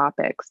 uncomfortable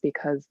topics,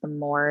 because the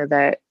more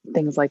that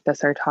things like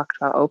this are talked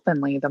about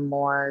openly, the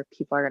more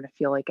people are going to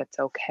feel like it's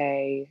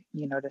okay,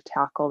 to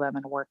tackle them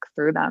and work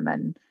through them,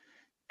 and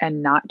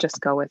not just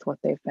go with what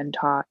they've been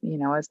taught,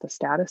 as the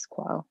status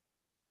quo.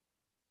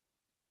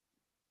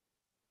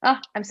 Oh,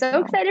 I'm so So,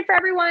 excited for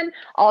everyone.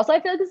 Also, I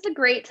feel like this is a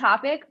great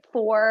topic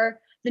for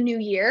the new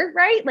year,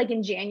 right? Like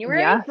in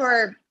January, yes.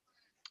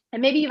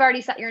 and maybe you've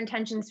already set your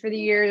intentions for the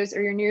years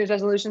or your New Year's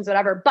resolutions,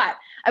 whatever. But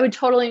I would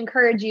totally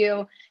encourage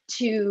you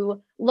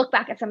to look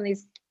back at some of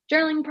these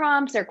journaling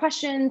prompts or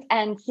questions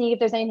and see if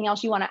there's anything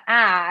else you want to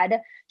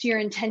add to your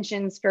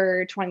intentions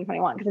for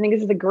 2021. Because I think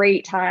this is a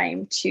great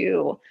time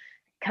to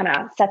kind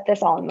of set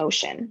this all in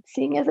motion,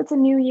 seeing as it's a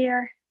new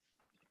year.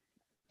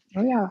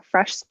 Oh, yeah.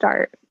 Fresh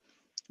start.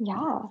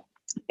 Yeah.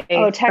 A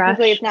Oh,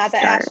 technically, it's fresh not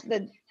start.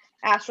 the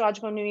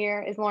astrological new year,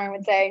 as Lauren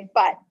would say,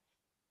 but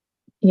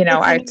it's the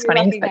new It's year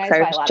funny because recognized I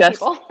by a was lot of just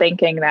people.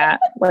 thinking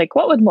that, like,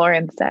 what would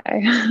Lauren say?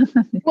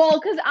 Well,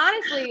 because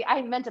honestly,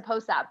 I meant to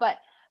post that, but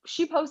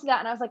she posted that,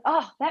 and I was like,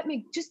 oh,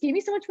 just gave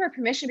me so much more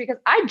permission, because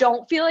I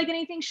don't feel like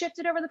anything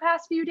shifted over the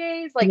past few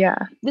days. Like Yeah.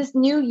 this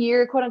new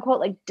year, quote unquote,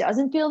 like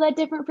doesn't feel that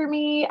different for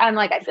me. I'm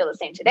like, I feel the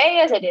same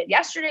today as I did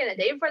yesterday, and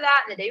the day before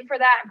that, and the day before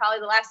that, and probably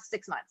the last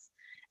 6 months.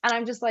 And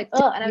I'm just like,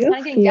 oh, and I was You kind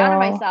of getting down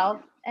on feel,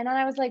 myself. And then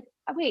I was like,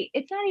 oh, wait,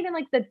 it's not even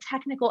like the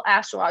technical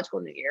astrological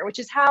new year, which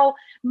is how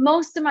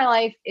most of my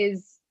life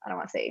is, I don't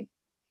want to say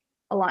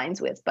aligns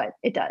with, but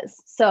it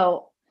does.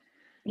 So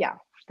yeah,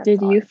 that's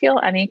did all I you was feel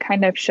saying. any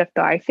kind of shift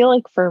though? I feel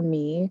like for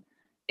me,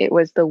 it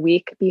was the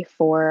week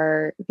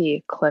before the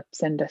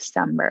eclipse in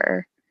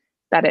December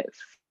that it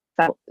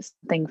felt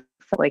something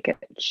felt like it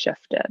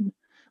shifted.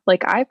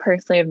 Like I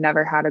personally have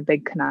never had a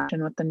big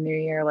connection with the new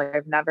year. Like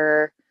I've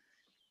never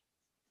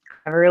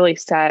really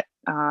set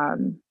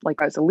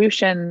like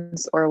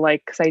resolutions, or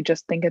like, because I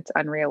just think it's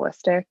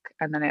unrealistic,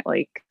 and then it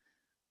like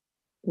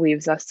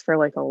leaves us for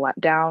like a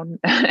letdown.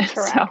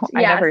 So Correct.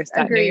 I Yes, never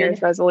set New Year's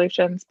agreed.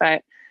 resolutions,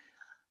 but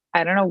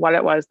I don't know what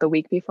it was. The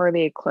week before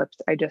the eclipse,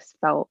 I just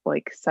felt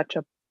like such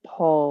a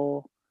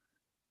pull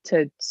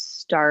to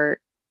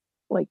start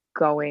like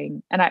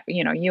going. And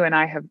you and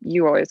I have,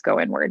 you always go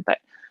inward, but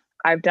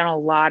I've done a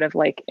lot of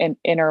like an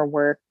inner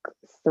work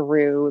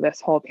through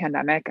this whole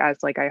pandemic,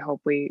 as like I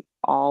hope we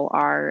all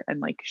are and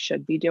like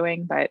should be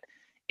doing. But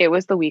it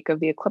was the week of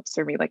the eclipse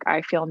for me. Like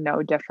I feel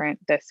no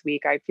different this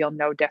week. I feel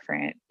no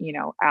different,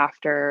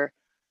 after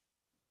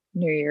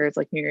New Year's,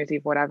 like New Year's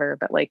Eve, whatever.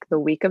 But like the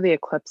week of the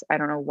eclipse, I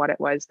don't know what it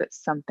was, that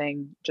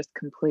something just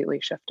completely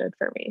shifted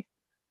for me.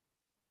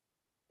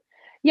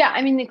 Yeah,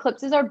 I mean, the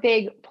eclipses are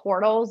big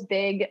portals,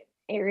 big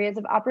areas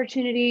of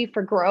opportunity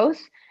for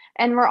growth.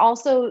 And we're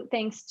also,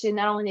 thanks to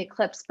not only the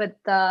eclipse, but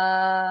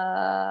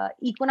the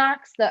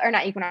equinox,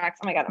 not equinox,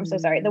 oh my God, I'm so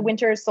sorry. The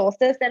winter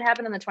solstice that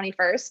happened on the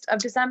 21st of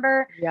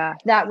December. Yeah.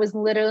 That was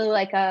literally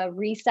like a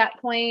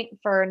reset point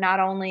for not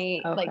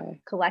only like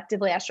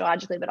collectively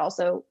astrologically, but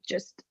also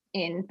just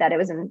in that it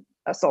was in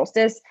a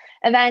solstice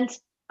event.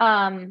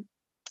 Those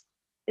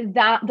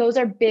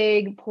are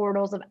big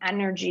portals of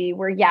energy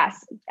where,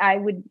 yes,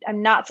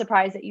 I'm not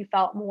surprised that you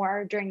felt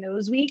more during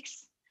those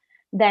weeks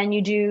than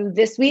you do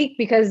this week,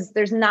 because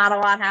there's not a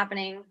lot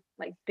happening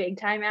like big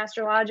time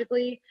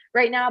astrologically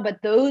right now,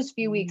 but those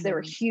few weeks there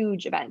were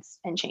huge events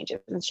and changes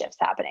and shifts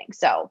happening.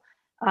 So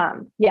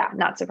yeah,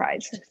 not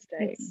surprised.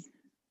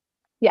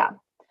 Yeah,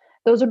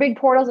 those are big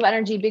portals of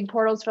energy, big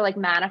portals for like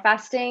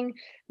manifesting.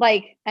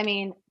 Like, I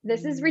mean,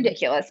 this is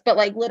ridiculous, but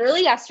like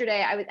literally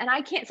yesterday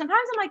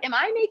sometimes I'm like, am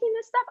I making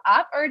this stuff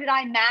up or did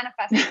I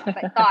manifest it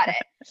because I thought it?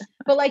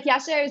 But like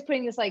yesterday I was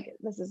putting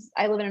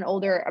I live in an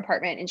older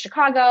apartment in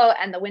Chicago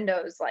and the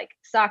windows like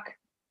suck,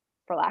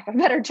 for lack of a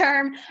better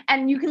term.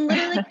 And you can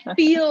literally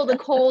feel the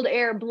cold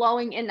air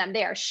blowing in them.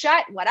 They are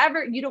shut,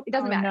 whatever, it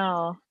doesn't matter.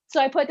 No. So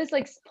I put this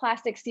like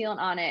plastic sealant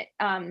on it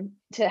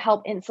to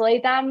help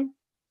insulate them.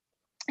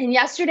 And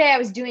yesterday I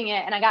was doing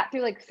it and I got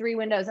through like 3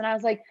 windows and I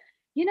was like,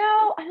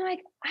 I'm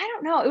like, I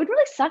don't know. It would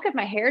really suck if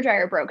my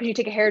hairdryer broke, because you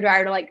take a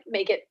hairdryer to like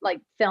make it like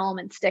film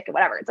and stick and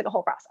whatever. It's like a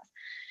whole process.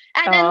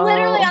 And then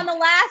literally on the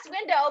last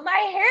window,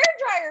 my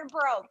hairdryer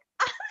broke.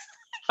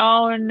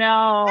 Oh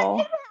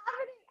no.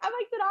 I'm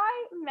like, did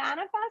I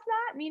manifest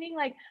that? Meaning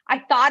like I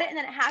thought it and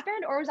then it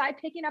happened, or was I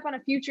picking up on a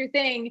future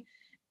thing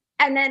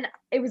and then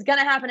it was going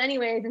to happen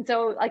anyways? And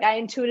so like I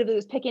intuitively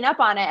was picking up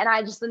on it, and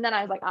then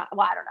I was like,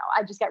 well, I don't know.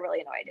 I just got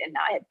really annoyed. And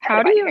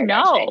how do you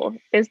know?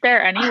 Is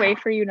there any way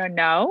for you to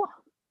know?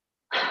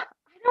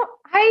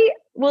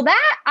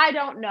 I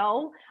don't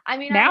know. I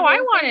mean, now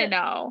I want to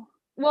know.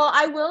 Well,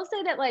 I will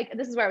say that like,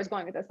 this is where I was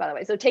going with this, by the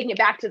way. So taking it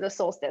back to the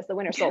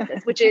winter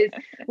solstice, which is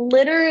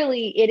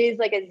literally, it is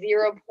like a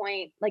 0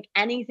 point, like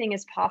anything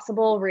is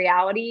possible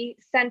reality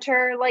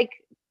center, like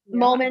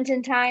moment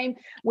in time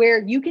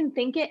where you can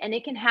think it and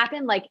it can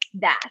happen like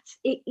that.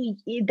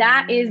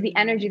 That is the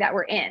energy that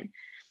we're in.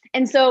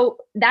 And so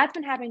that's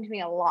been happening to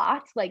me a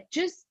lot. Like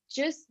just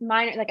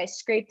minor, like I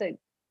scraped the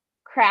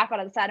crap out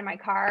of the side of my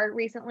car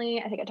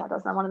recently. I think I talked about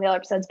this on one of the other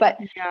episodes, but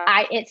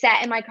it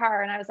sat in my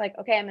car and I was like,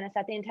 okay, I'm going to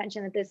set the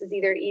intention that this is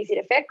either easy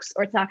to fix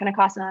or it's not going to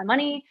cost a lot of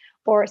money,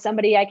 or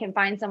I can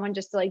find someone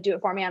just to like do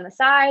it for me on the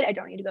side. I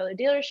don't need to go to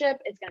the dealership.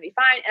 It's going to be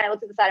fine. And I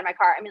looked at the side of my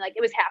car. I mean, like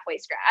it was halfway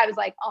scratched. I was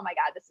like, oh my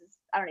God,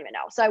 I don't even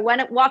know. So I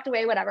walked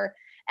away, whatever,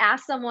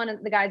 asked someone,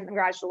 the guys in the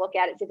garage, to look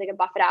at it, see if they could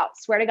buff it out.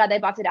 Swear to God, they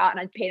buffed it out and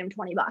I paid them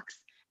 $20.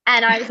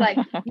 And I was like,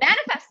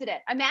 manifested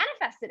it. I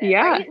manifested it.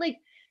 Yeah. Right? Like,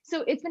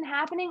 so it's been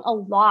happening a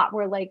lot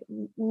where like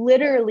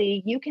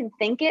literally you can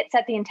think it,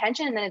 set the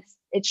intention, and then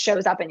it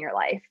shows up in your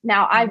life.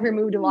 Now I've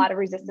removed a lot of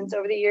resistance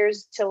over the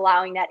years to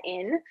allowing that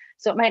in.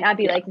 So it might not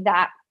be like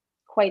that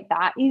quite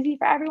that easy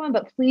for everyone,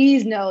 but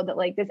please know that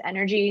like this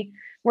energy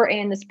we're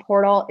in, this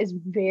portal is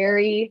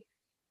very,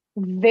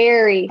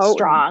 very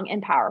strong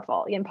and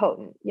powerful and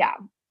potent. Yeah.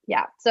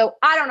 Yeah. So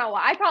I don't know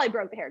why. I probably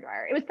broke the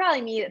hairdryer. It was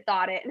probably me that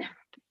thought it and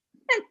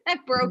I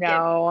broke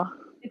it.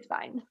 It's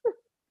fine.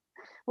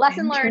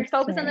 Lesson learned,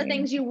 focus on the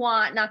things you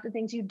want, not the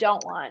things you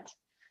don't want.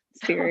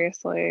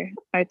 Seriously.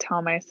 I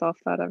tell myself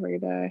that every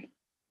day.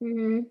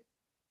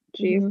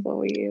 Jeez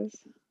Louise.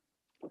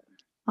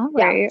 All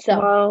right.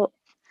 Well,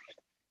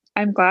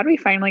 I'm glad we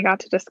finally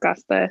got to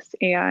discuss this.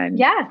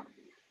 And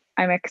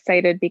I'm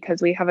excited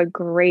because we have a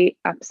great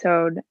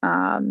episode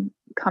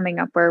coming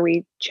up where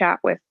we chat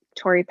with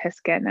Tori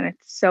Piskin. And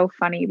it's so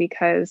funny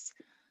because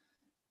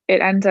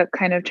it ends up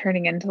kind of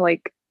turning into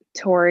like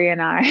Tori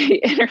and I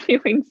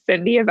interviewing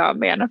Cindy about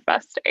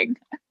manifesting.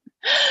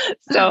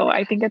 So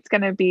I think it's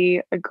going to be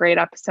a great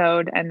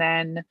episode. And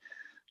then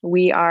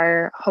we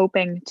are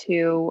hoping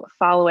to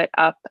follow it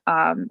up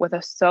with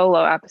a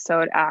solo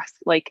episode,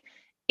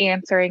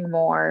 answering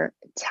more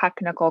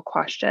technical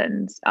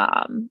questions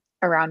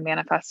around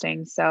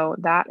manifesting. So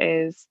that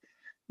is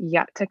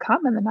yet to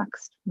come in the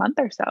next month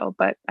or so,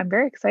 but I'm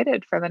very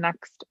excited for the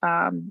next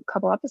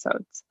couple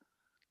episodes.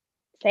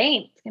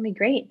 Same. It's going to be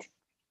great.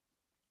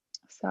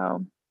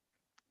 So,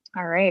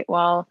 all right.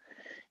 Well,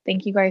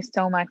 thank you guys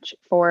so much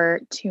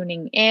for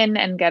tuning in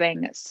and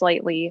getting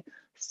slightly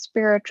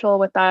spiritual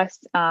with us.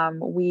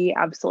 We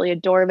absolutely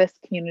adore this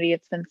community.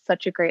 It's been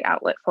such a great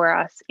outlet for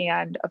us.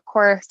 And of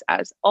course,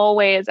 as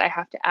always, I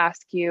have to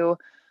ask you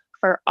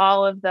for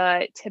all of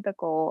the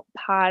typical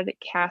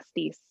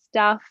podcasty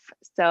stuff.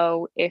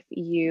 So if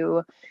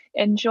you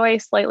enjoy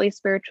Slightly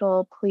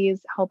Spiritual,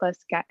 please help us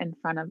get in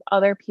front of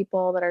other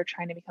people that are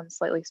trying to become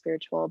slightly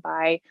spiritual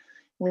by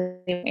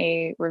leaving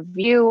a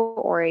review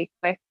or a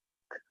quick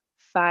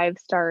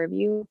 5-star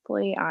review,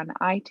 hopefully on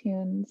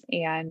iTunes.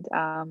 And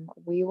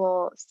we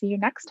will see you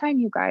next time,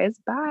 you guys.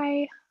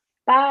 Bye.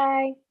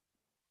 Bye.